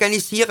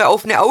organisiere,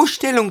 auf eine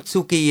Ausstellung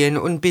zu gehen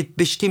und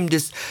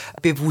bestimmtes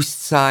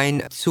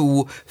Bewusstsein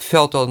zu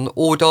fördern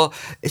oder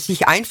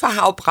sich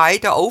einfach auch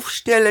breiter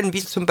aufstellen,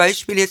 wie zum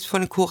Beispiel jetzt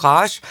von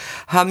Courage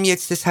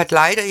das hat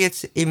leider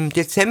jetzt im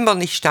Dezember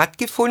nicht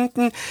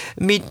stattgefunden,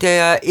 mit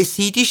der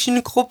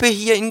esidischen Gruppe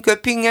hier in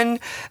Göppingen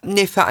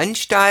eine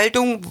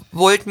Veranstaltung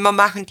wollten wir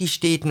machen, die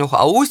steht noch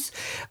aus,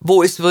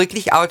 wo es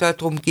wirklich auch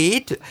darum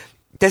geht,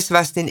 das,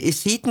 was den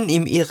Esiden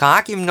im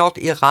Irak, im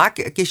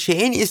Nordirak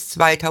geschehen ist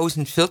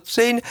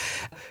 2014,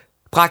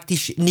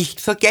 praktisch nicht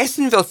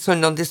vergessen wird,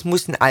 sondern das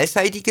muss ein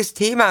allseitiges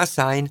Thema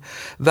sein,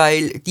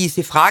 weil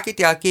diese Frage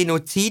der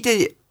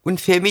Genozide und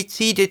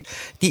Femizide,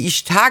 die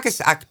ist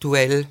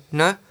tagesaktuell,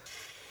 ne?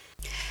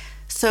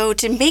 So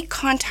to make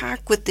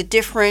contact with the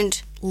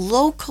different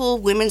local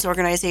women's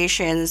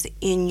organizations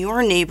in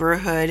your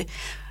neighborhood,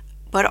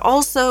 but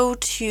also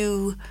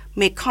to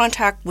make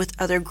contact with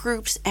other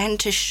groups and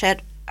to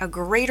shed a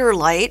greater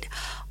light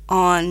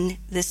on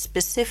the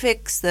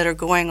specifics that are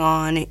going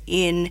on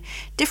in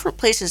different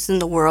places in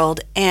the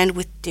world and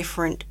with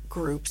different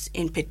groups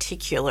in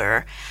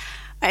particular.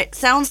 It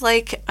sounds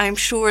like I'm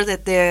sure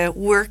that the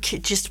work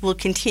just will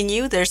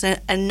continue. There's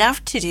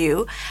enough to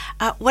do.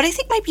 What I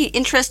think might be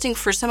interesting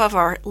for some of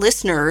our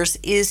listeners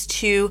is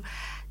to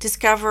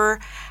discover,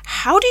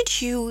 how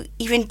did you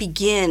even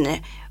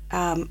begin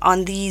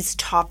on these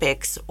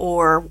topics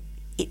or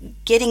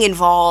getting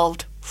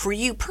involved for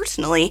you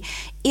personally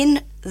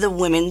in the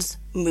women's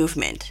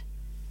movement?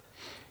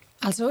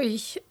 Also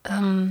ich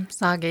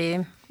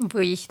sage, wo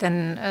ich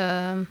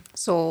dann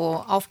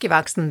so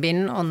aufgewachsen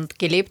bin und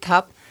gelebt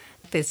habe,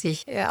 dass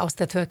ich aus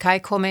der Türkei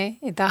komme,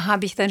 da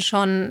habe ich dann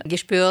schon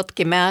gespürt,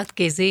 gemerkt,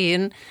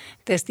 gesehen,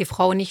 dass die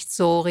Frau nicht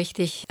so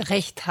richtig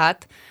Recht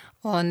hat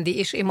und die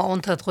ist immer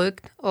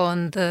unterdrückt.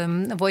 Und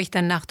wo ich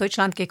dann nach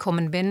Deutschland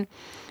gekommen bin,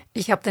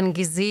 ich habe dann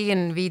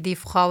gesehen, wie die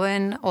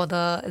Frauen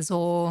oder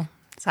so,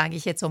 sage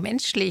ich jetzt, so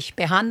menschlich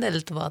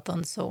behandelt wird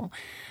und so.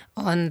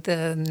 Und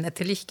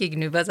natürlich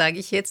gegenüber, sage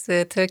ich jetzt,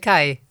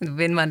 Türkei.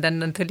 Wenn man dann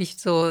natürlich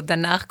so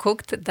danach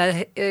guckt, da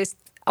ist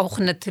auch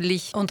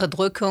natürlich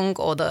Unterdrückung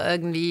oder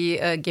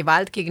irgendwie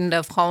Gewalt gegen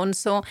die Frauen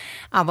so.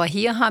 Aber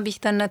hier habe ich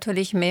dann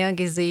natürlich mehr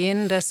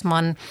gesehen, dass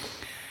man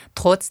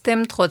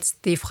trotzdem, trotz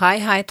die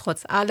Freiheit,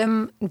 trotz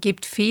allem,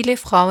 gibt viele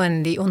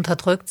Frauen, die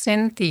unterdrückt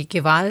sind, die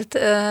Gewalt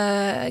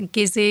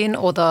gesehen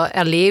oder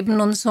erleben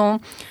und so.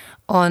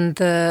 Und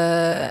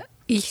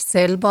ich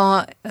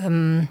selber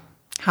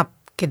habe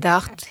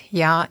gedacht,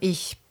 ja,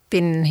 ich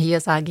bin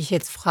hier, sage ich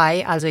jetzt,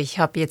 frei. Also ich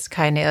habe jetzt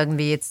keine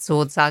irgendwie jetzt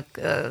so,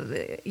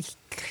 ich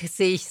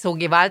sehe so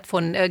Gewalt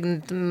von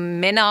irgendeinem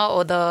Männern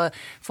oder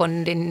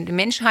von der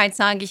Menschheit,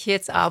 sage ich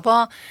jetzt.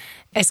 Aber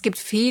Es gibt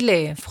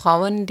viele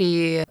Frauen,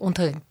 die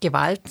unter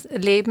Gewalt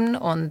leben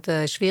und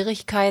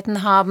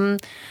Schwierigkeiten haben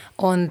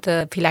und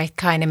vielleicht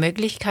keine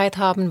Möglichkeit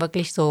haben,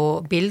 wirklich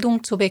so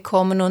Bildung zu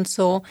bekommen und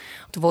so.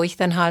 Wo ich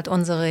dann halt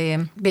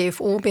unsere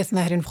BFU,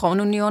 Beth-Nahrin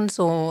Frauenunion,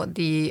 so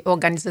die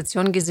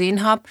Organisation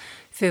gesehen habe,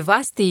 für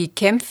was die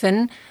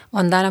kämpfen.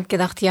 Und dann habe ich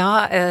gedacht,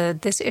 ja,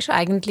 das ist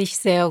eigentlich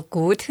sehr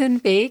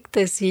guter Weg,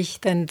 dass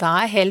ich dann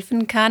da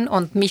helfen kann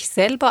und mich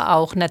selber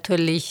auch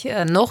natürlich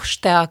noch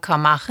stärker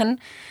machen.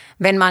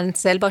 Wenn man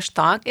selber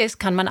stark ist,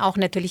 kann man auch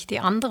natürlich die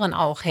anderen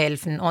auch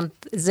helfen. Und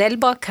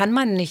selber kann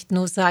man nicht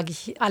nur, sage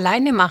ich,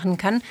 alleine machen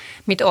kann,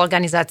 mit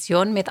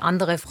Organisationen, mit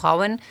anderen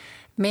Frauen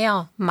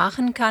mehr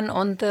machen kann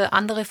und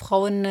andere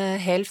Frauen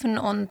helfen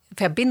und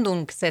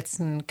Verbindung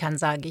setzen kann,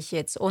 sage ich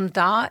jetzt. Und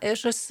da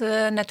ist es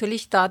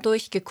natürlich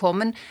dadurch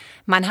gekommen,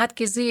 man hat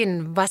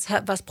gesehen, was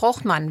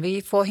braucht man,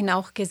 wie vorhin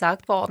auch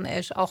gesagt worden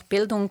ist, auch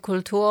Bildung,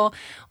 Kultur,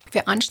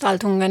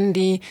 Veranstaltungen,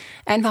 die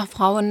einfach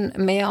Frauen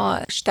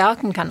mehr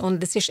stärken kann.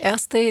 Und das ist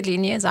erste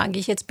Linie, sage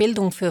ich jetzt,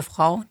 Bildung für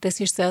Frau.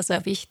 Das ist sehr,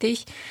 sehr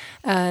wichtig.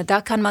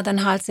 Da kann man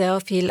dann halt sehr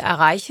viel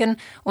erreichen.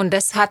 Und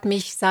das hat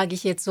mich, sage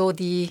ich jetzt so,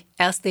 die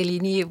erste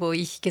Linie, wo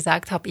ich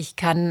gesagt habe, ich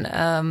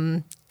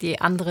kann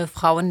die anderen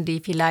Frauen, die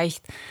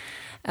vielleicht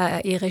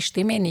ihre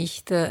Stimme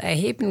nicht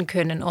erheben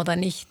können oder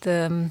nicht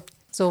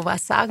so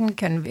was sagen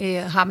können.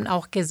 Wir haben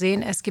auch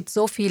gesehen, es gibt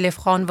so viele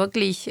Frauen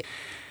wirklich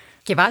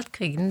Gewalt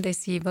kriegen,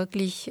 dass sie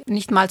wirklich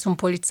nicht mal zum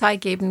Polizei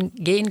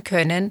gehen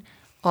können.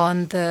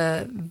 Und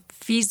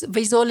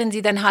wie sollen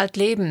sie denn halt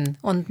leben?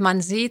 Und man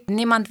sieht,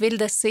 niemand will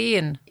das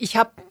sehen. Ich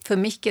habe für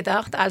mich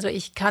gedacht, also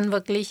ich kann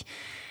wirklich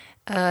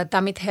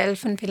damit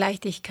helfen,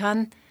 vielleicht ich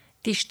kann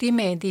die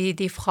Stimme,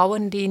 die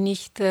Frauen, die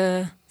nicht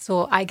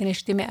so eigene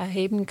Stimme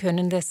erheben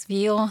können, dass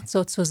wir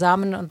so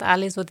zusammen und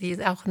alle, so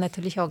die auch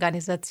natürlich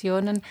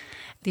Organisationen,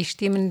 die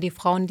Stimmen, die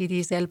Frauen,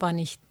 die selber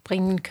nicht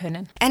bringen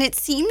können. And it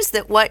seems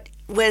that what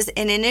was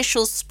an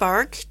initial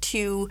spark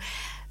to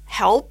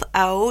help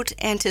out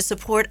and to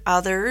support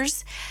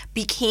others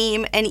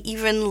became an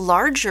even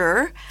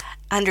larger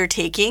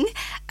undertaking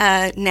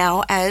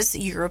now as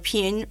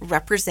European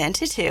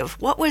representative.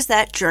 What was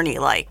that journey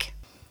like?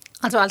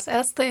 Also als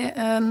Erste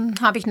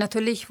habe ich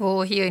natürlich,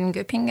 wo hier in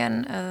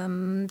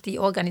Göppingen die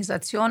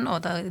Organisation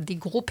oder die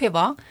Gruppe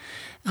war,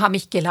 habe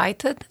ich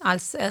geleitet.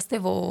 Als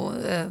Erste, wo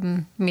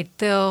mit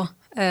der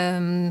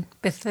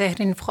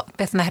Beth-Nahrin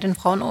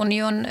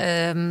Frauenunion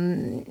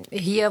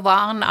hier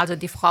waren, also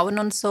die Frauen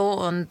und so,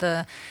 und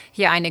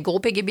hier eine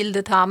Gruppe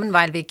gebildet haben,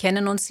 weil wir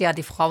kennen uns ja,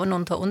 die Frauen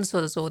unter uns,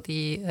 oder so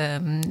die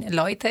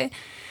Leute.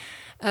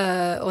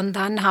 Und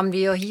dann haben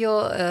wir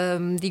hier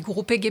die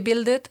Gruppe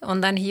gebildet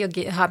und dann hier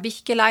habe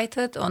ich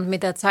geleitet und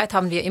mit der Zeit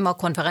haben wir immer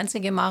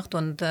Konferenzen gemacht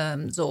und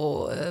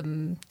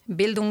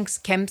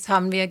Bildungscamps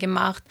haben wir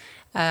gemacht,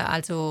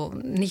 also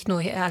nicht nur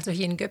hier, also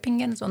hier in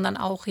Göppingen, sondern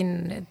auch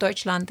in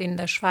Deutschland, in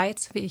der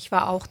Schweiz. Ich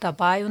war auch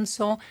dabei und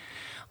so.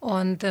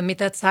 Und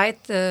mit der Zeit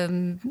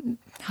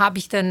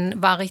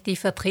war ich die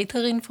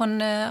Vertreterin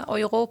von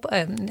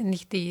Europa,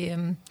 nicht die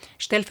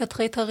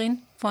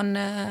Stellvertreterin von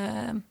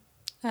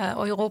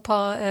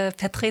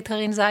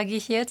Europa-Vertreterin, sage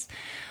ich jetzt.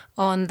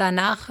 Und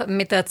danach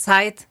mit der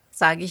Zeit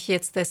sage ich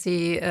jetzt, dass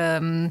ich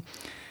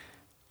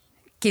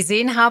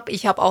gesehen habe,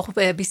 ich habe auch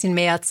ein bisschen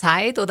mehr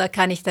Zeit oder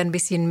kann ich dann ein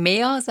bisschen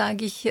mehr,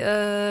 sage ich,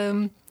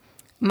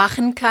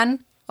 machen kann.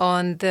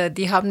 Und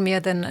die haben mir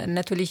dann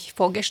natürlich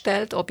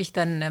vorgestellt, ob ich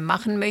dann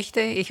machen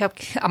möchte. Ich habe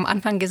am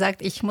Anfang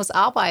gesagt, ich muss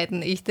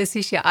arbeiten. Das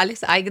ist ja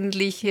alles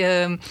eigentlich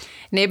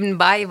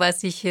nebenbei,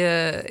 was ich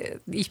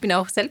bin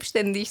auch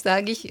selbstständig,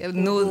 sage ich,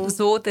 nur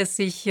so, dass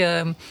ich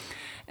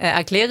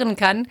erklären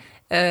kann,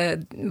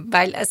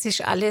 weil es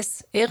ist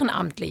alles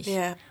ehrenamtlich.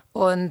 Yeah.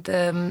 Und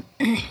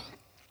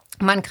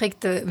man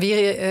kriegt, wie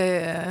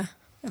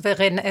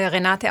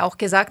Renate auch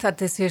gesagt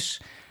hat, das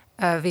ist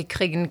wir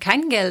kriegen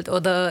kein Geld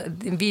oder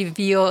wie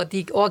wir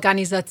die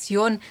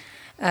Organisation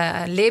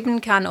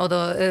leben kann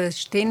oder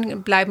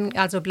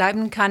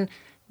bleiben kann.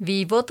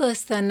 Wie wird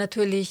es dann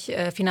natürlich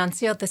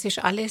finanziert? Das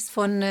ist alles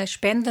von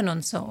Spenden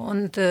und so.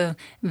 Und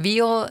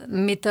wir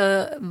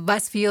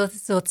was wir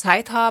so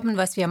Zeit haben,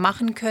 was wir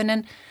machen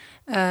können,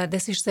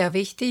 das ist sehr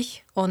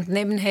wichtig. Und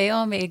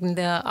nebenher wegen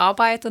der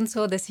Arbeit und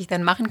so, dass ich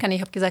dann machen kann.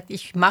 Ich habe gesagt,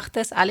 ich mache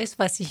das alles,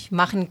 was ich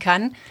machen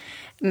kann.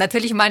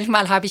 Natürlich,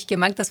 manchmal habe ich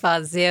gemerkt, das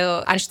war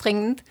sehr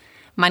anstrengend.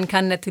 Man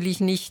kann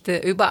natürlich nicht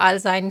überall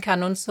sein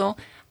kann und so.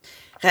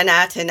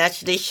 Renate,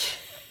 natürlich.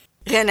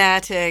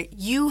 Renate,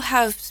 you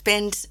have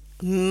spent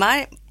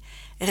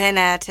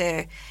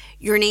Renate,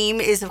 your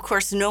name is of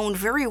course known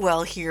very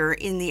well here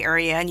in the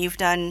area, and you've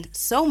done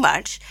so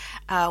much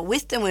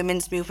with the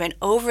women's movement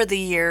over the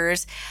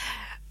years.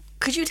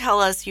 Could you tell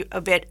us a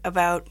bit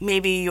about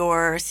maybe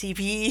your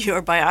CV,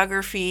 your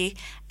biography,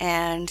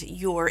 and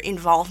your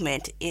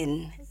involvement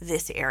in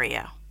this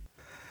area?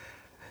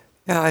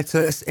 Ja,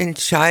 also das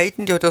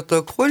Entscheidende oder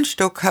der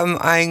Grundstock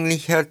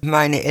hat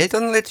meine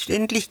Eltern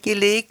letztendlich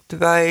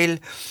gelegt, weil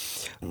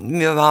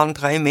wir waren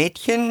 3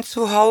 Mädchen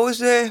zu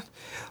Hause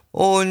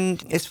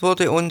und es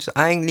wurde uns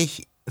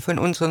eigentlich von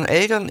unseren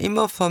Eltern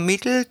immer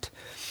vermittelt,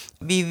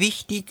 wie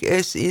wichtig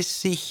es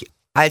ist, sich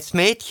als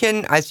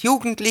Mädchen, als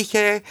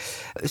Jugendliche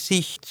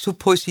sich zu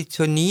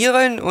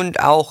positionieren und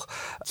auch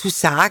zu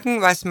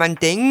sagen, was man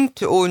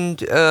denkt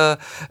und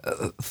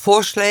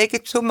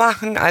Vorschläge zu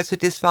machen. Also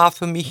das war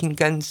für mich ein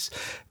ganz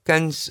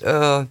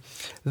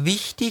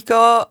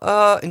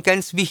wichtiger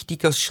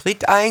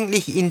Schritt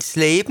eigentlich ins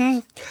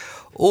Leben.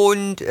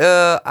 Und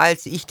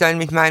als ich dann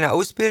mit meiner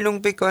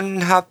Ausbildung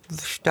begonnen habe,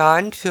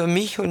 stand für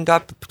mich und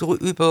da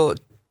über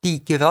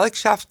die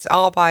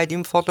Gewerkschaftsarbeit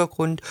im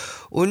Vordergrund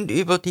und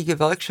über die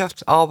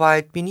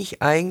Gewerkschaftsarbeit bin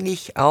ich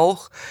eigentlich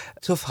auch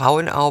zur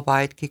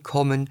Frauenarbeit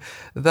gekommen,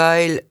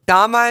 weil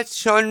damals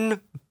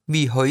schon,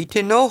 wie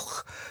heute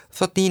noch,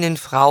 verdienen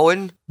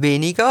Frauen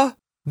weniger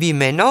wie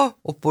Männer,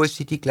 obwohl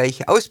sie die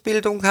gleiche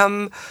Ausbildung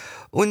haben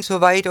und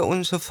so weiter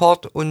und so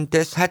fort. Und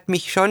das hat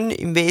mich schon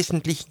im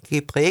Wesentlichen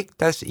geprägt,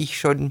 dass ich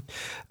schon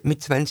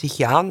mit 20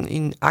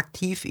 Jahren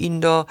aktiv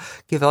in der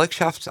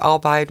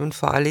Gewerkschaftsarbeit und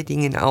vor allen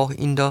Dingen auch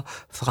in der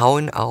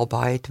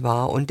Frauenarbeit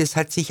war. Und das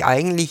hat sich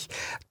eigentlich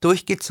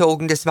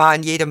durchgezogen. Das war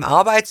an jedem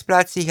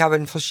Arbeitsplatz. Ich habe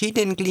in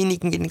verschiedenen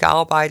Kliniken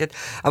gearbeitet,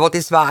 aber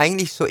das war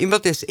eigentlich so immer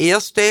das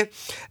Erste.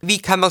 Wie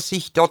kann man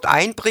sich dort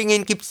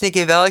einbringen? Gibt es eine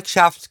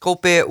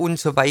Gewerkschaftsgruppe und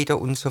so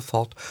weiter und so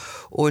fort.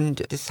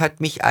 Und das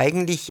hat mich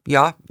eigentlich,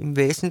 ja, im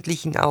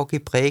Wesentlichen auch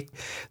geprägt,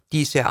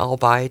 diese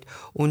Arbeit.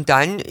 Und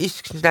dann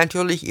ist es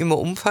natürlich immer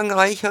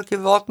umfangreicher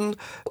geworden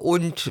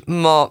und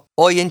man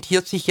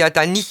orientiert sich ja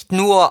dann nicht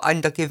nur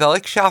an der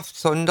Gewerkschaft,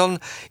 sondern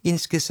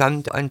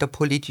insgesamt an der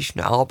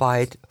politischen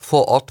Arbeit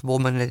vor Ort, wo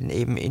man dann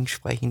eben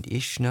entsprechend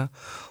ist, ne?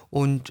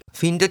 Und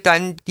findet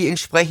dann die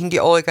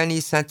entsprechende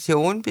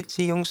Organisation,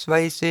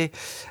 beziehungsweise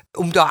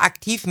um da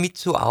aktiv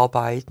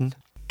mitzuarbeiten.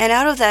 And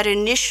out of that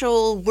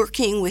initial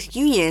working with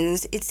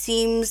unions, it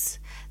seems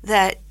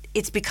that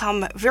it's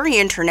become very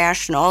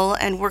international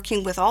and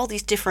working with all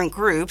these different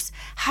groups.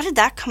 How did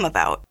that come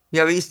about?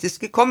 Ja, wie ist das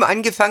gekommen?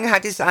 Angefangen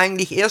hat es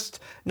eigentlich erst,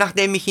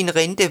 nachdem ich in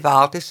Rente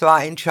war. Das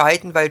war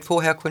entscheidend, weil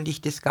vorher konnte ich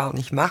das gar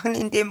nicht machen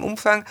in dem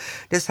Umfang.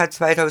 Das hat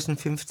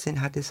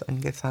 2015 hat es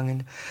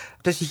angefangen.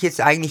 Dass ich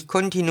jetzt eigentlich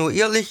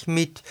kontinuierlich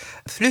mit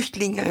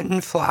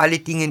Flüchtlingen, vor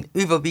allen Dingen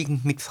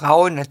überwiegend mit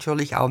Frauen,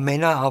 natürlich auch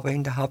Männer, aber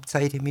in der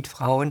Hauptseite mit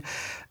Frauen,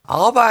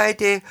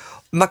 arbeite.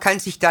 Man kann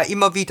sich da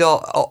immer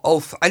wieder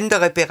auf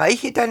andere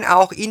Bereiche dann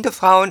auch in der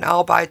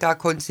Frauenarbeit da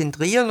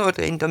konzentrieren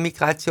oder in der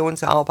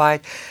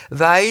Migrationsarbeit,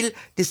 weil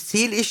das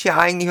Ziel ist ja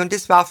eigentlich, und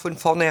das war von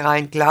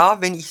vornherein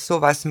klar, wenn ich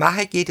sowas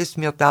mache, geht es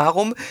mir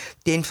darum,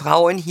 den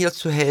Frauen hier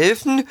zu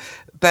helfen,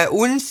 bei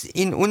uns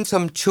in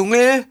unserem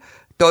Dschungel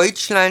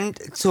Deutschland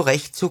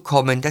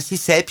zurechtzukommen, dass sie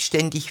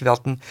selbstständig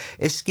werden.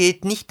 Es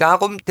geht nicht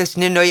darum, dass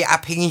eine neue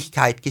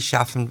Abhängigkeit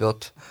geschaffen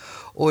wird.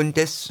 Und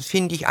das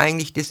finde ich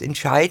eigentlich das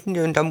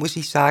Entscheidende. Und da muss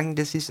ich sagen,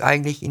 das ist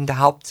eigentlich in der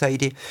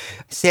Hauptseite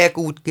sehr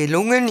gut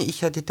gelungen.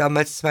 Ich hatte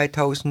damals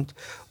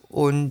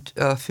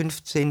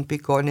 2015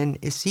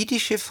 begonnen,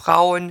 esidische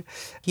Frauen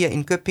hier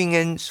in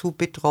Göppingen zu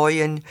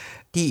betreuen,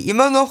 die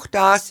immer noch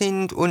da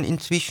sind und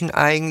inzwischen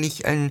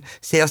eigentlich ein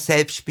sehr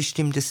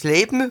selbstbestimmtes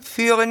Leben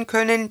führen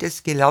können,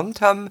 das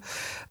gelernt haben.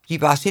 Die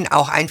sind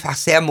auch einfach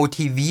sehr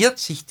motiviert,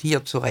 sich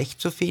hier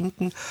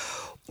zurechtzufinden.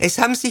 Es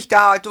haben sich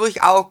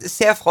dadurch auch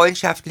sehr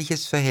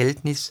freundschaftliches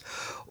Verhältnis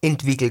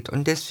entwickelt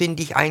und das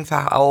finde ich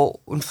einfach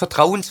auch, und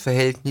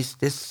Vertrauensverhältnis,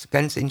 das ist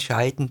ganz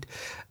entscheidend,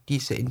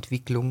 diese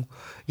Entwicklung.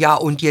 Ja,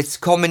 und jetzt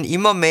kommen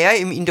immer mehr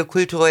im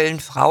interkulturellen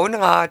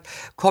Frauenrat,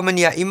 kommen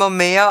ja immer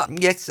mehr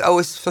jetzt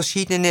aus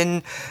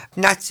verschiedenen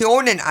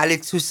Nationen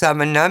alle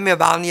zusammen. Ne? Wir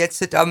waren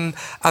jetzt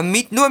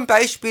nur ein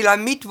Beispiel,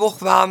 am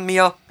Mittwoch waren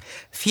wir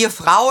 4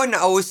 Frauen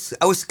aus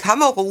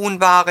Kamerun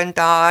waren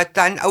da,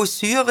 dann aus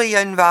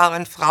Syrien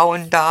waren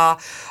Frauen da,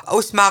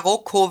 aus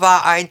Marokko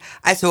war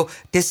also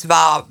das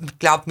war, ich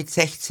glaube, mit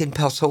 16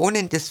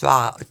 Personen, das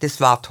war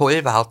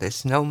toll, war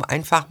das, ne, um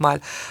einfach mal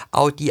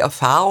auch die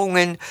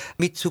Erfahrungen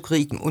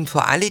mitzukriegen. Und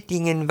vor allen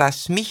Dingen,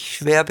 was mich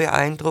schwer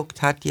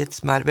beeindruckt hat,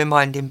 jetzt mal, wenn wir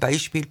an dem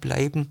Beispiel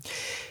bleiben,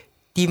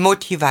 die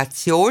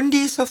Motivation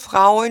dieser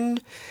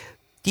Frauen,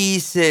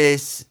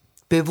 dieses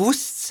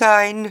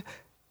Bewusstsein,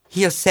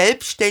 hier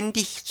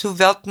selbstständig zu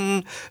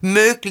werden,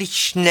 möglichst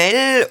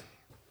schnell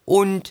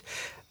und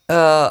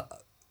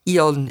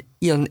ihren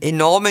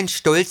enormen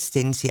Stolz,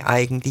 den sie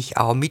eigentlich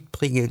auch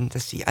mitbringen,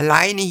 dass sie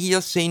alleine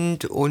hier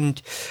sind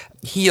und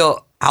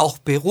hier auch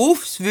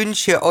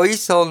Berufswünsche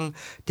äußern,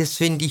 das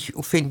finde ich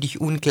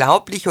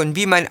unglaublich und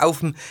wie man auf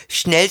dem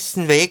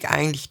schnellsten Weg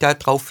eigentlich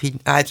darauf hin,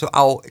 also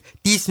auch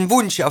diesen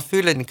Wunsch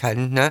erfüllen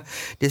kann, ne?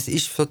 Das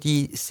ist für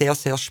die sehr,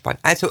 sehr spannend.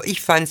 Also ich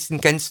fand es ein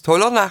ganz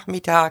toller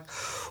Nachmittag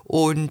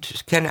und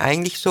es kann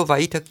eigentlich so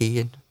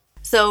weitergehen.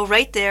 So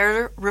right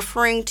there,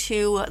 referring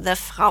to the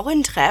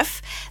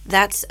Frauentreff,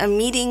 that's a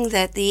meeting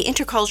that the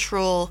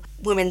Intercultural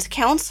Women's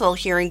Council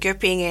here in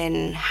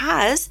Göppingen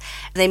has.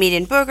 They meet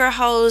in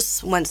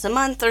Bürgerhaus once a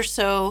month or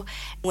so,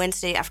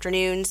 Wednesday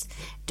afternoons.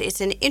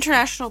 It's an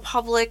international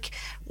public,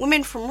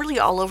 women from really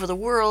all over the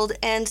world,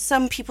 and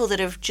some people that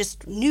have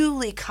just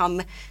newly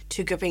come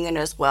to Göppingen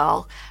as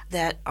well,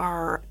 that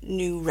are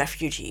new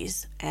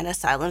refugees and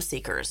asylum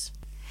seekers.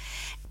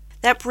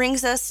 That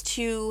brings us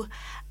to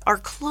our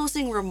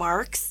closing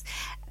remarks.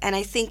 And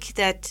I think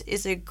that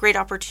is a great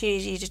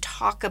opportunity to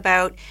talk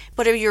about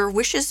what are your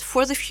wishes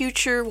for the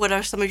future, what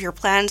are some of your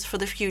plans for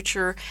the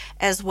future,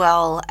 as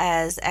well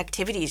as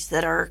activities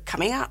that are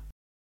coming up.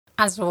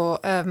 Also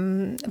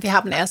wir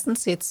haben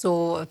erstens jetzt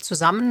so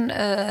zusammen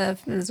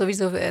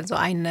sowieso so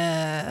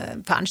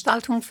eine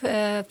Veranstaltung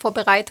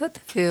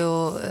vorbereitet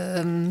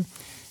für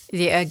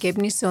die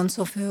Ergebnisse und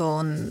so für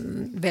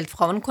eine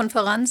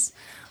Weltfrauenkonferenz.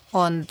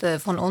 Und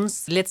von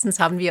uns, letztens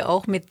haben wir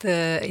auch mit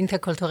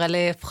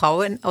interkulturelle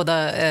Frauen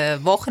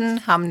oder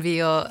Wochen haben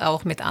wir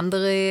auch mit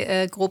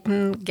anderen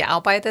Gruppen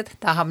gearbeitet.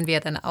 Da haben wir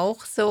dann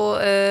auch so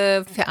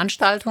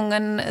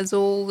Veranstaltungen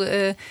so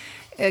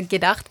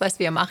gedacht, was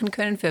wir machen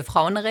können für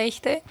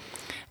Frauenrechte.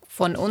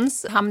 Von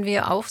uns haben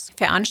wir auch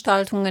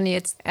Veranstaltungen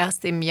jetzt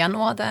erst im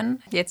Januar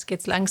dann. Jetzt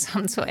geht es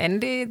langsam zu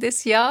Ende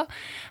des Jahres.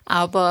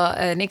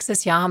 Aber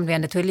nächstes Jahr haben wir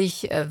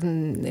natürlich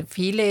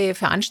viele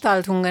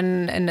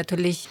Veranstaltungen,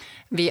 natürlich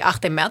wie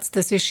 8. März.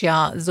 Das ist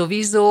ja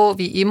sowieso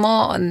wie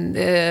immer. Und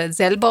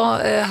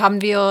selber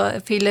haben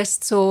wir vieles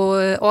zu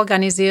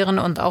organisieren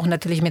und auch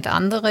natürlich mit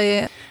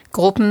anderen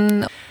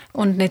Gruppen.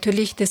 Und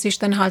natürlich, das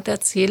ist dann halt das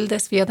Ziel,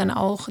 dass wir dann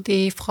auch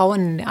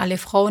alle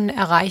Frauen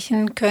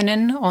erreichen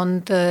können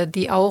und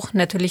die auch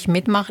natürlich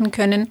mitmachen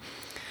können.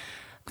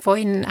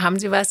 Vorhin haben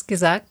Sie was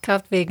gesagt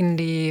gehabt wegen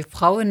die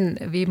Frauen,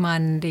 wie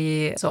man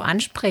die so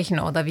ansprechen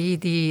oder wie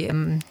die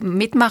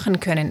mitmachen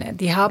können.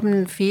 Die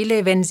haben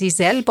viele, wenn sie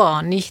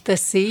selber nicht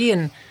das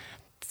sehen,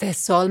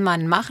 das soll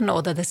man machen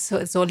oder das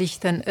soll ich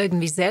dann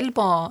irgendwie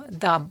selber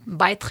da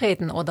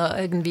beitreten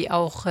oder irgendwie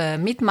auch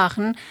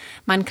mitmachen.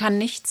 Man kann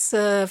nichts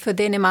für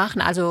denen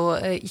machen. Also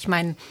ich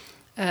meine,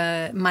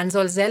 man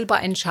soll selber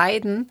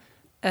entscheiden,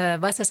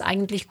 was es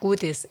eigentlich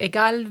gut ist.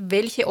 Egal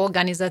welche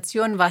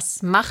Organisation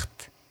was macht.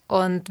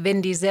 Und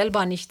wenn die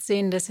selber nicht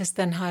sehen, dass es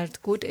dann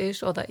halt gut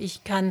ist oder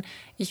ich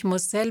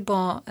muss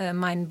selber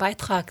meinen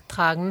Beitrag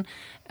tragen,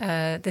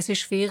 das ist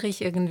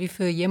schwierig irgendwie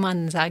für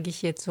jemanden, sage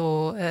ich jetzt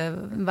so,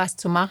 was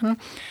zu machen.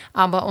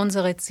 Aber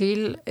unser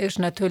Ziel ist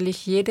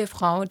natürlich jede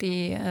Frau,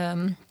 die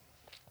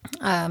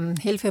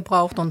Hilfe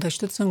braucht,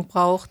 Unterstützung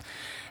braucht,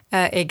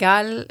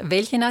 egal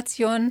welche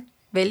Nation,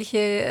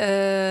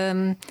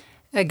 welche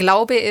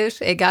Glaube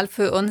ist, egal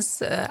für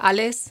uns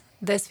alles,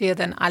 dass wir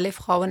dann alle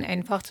Frauen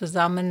einfach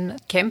zusammen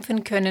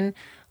kämpfen können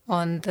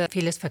und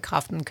vieles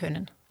verkraften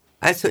können.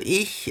 Also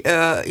ich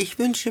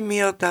wünsche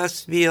mir,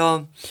 dass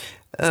wir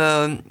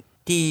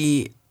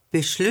die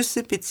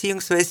Beschlüsse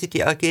bzw.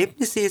 die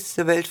Ergebnisse jetzt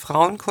der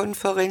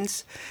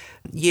Weltfrauenkonferenz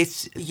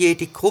jetzt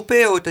jede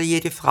Gruppe oder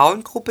jede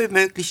Frauengruppe,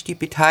 möglichst die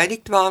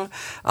beteiligt waren,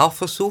 auch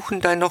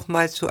versuchen dann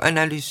nochmal zu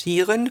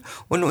analysieren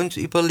und uns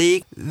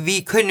überlegen,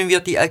 wie können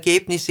wir die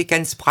Ergebnisse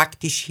ganz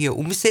praktisch hier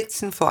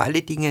umsetzen, vor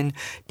allen Dingen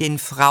den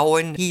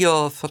Frauen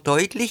hier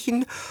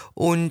verdeutlichen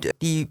und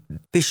die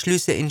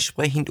Beschlüsse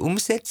entsprechend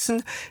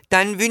umsetzen.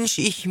 Dann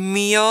wünsche ich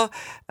mir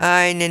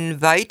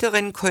einen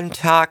weiteren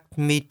Kontakt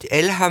mit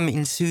Elham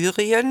in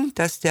Syrien,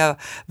 dass der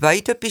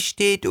weiter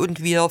besteht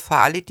und wir vor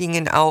allen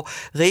Dingen auch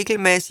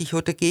regelmäßig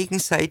oder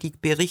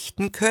gegenseitig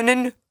berichten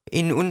können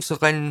in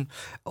unseren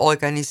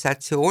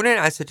Organisationen.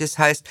 Also das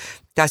heißt,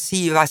 dass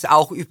sie was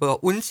auch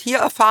über uns hier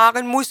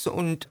erfahren muss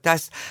und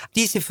dass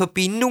diese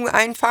Verbindung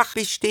einfach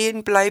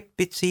bestehen bleibt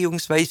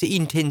bzw.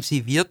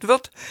 intensiviert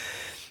wird.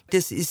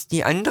 Das ist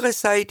die andere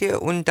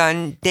Seite. Und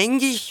dann,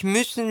 denke ich,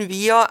 müssen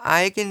wir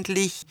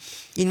eigentlich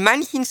in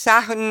manchen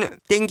Sachen,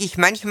 denke ich,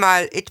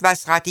 manchmal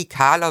etwas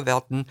radikaler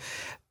werden.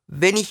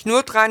 Wenn ich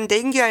nur dran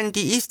denke an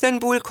die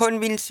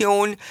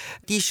Istanbul-Konvention,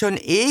 die schon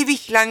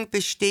ewig lang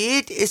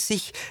besteht, es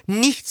sich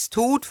nichts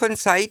tut von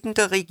Seiten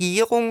der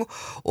Regierung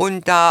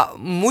und da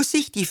muss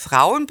sich die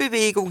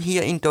Frauenbewegung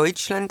hier in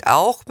Deutschland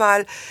auch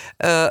mal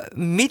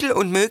Mittel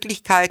und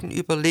Möglichkeiten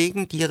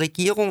überlegen, die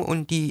Regierung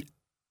und die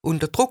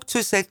unter Druck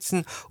zu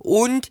setzen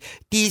und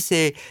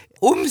diese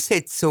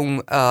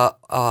Umsetzung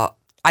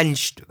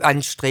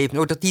anstreben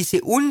oder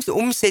diese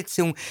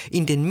Umsetzung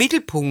in den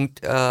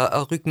Mittelpunkt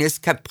rücken. Es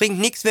bringt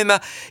nichts, wenn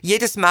man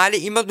jedes Mal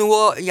immer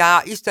nur, ja,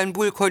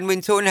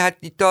 Istanbul-Konvention hat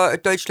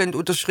Deutschland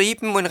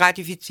unterschrieben und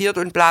ratifiziert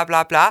und bla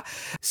bla bla,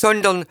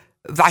 sondern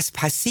was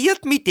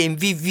passiert mit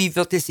dem? Wie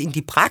wird es in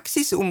die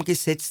Praxis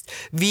umgesetzt?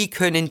 Wie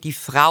können die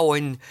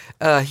Frauen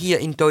hier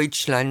in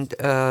Deutschland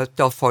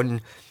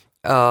davon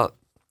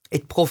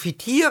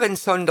profitieren,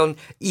 sondern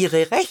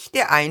ihre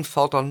Rechte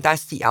einfordern,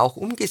 dass die auch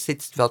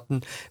umgesetzt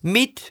werden,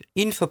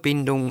 in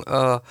Verbindung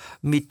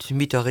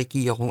mit der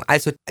Regierung.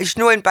 Also ist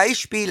nur ein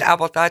Beispiel,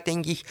 aber da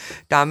denke ich,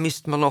 da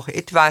müssten wir noch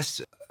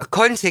etwas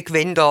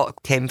konsequenter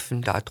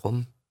kämpfen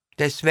darum.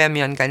 Das wäre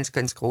mir ein ganz,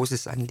 ganz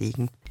großes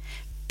Anliegen.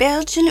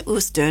 Belgien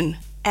Oosthuhn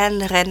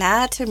and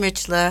Renate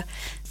Michler,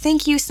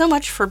 thank you so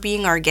much for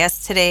being our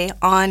guest today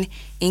on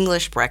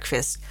English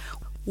Breakfast.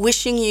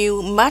 Wishing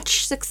you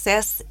much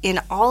success in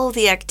all of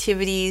the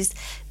activities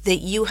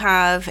that you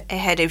have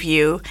ahead of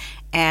you,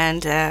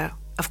 and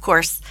of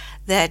course,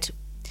 that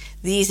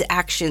these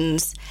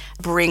actions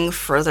bring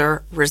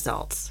further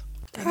results.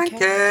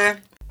 Danke.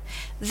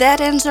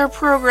 That ends our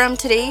program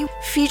today,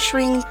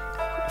 featuring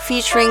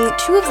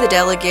two of the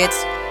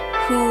delegates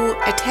who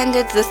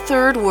attended the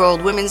Third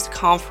World Women's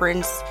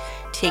Conference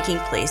taking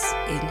place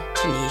in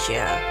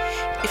Tunisia.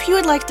 If you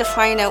would like to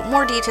find out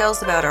more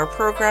details about our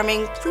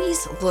programming,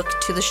 please look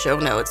to the show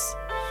notes.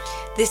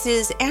 This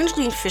is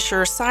Angeline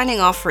Fisher signing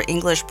off for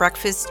English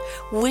Breakfast,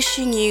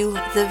 wishing you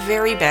the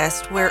very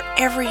best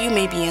wherever you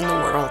may be in the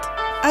world.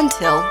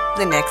 Until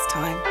the next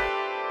time.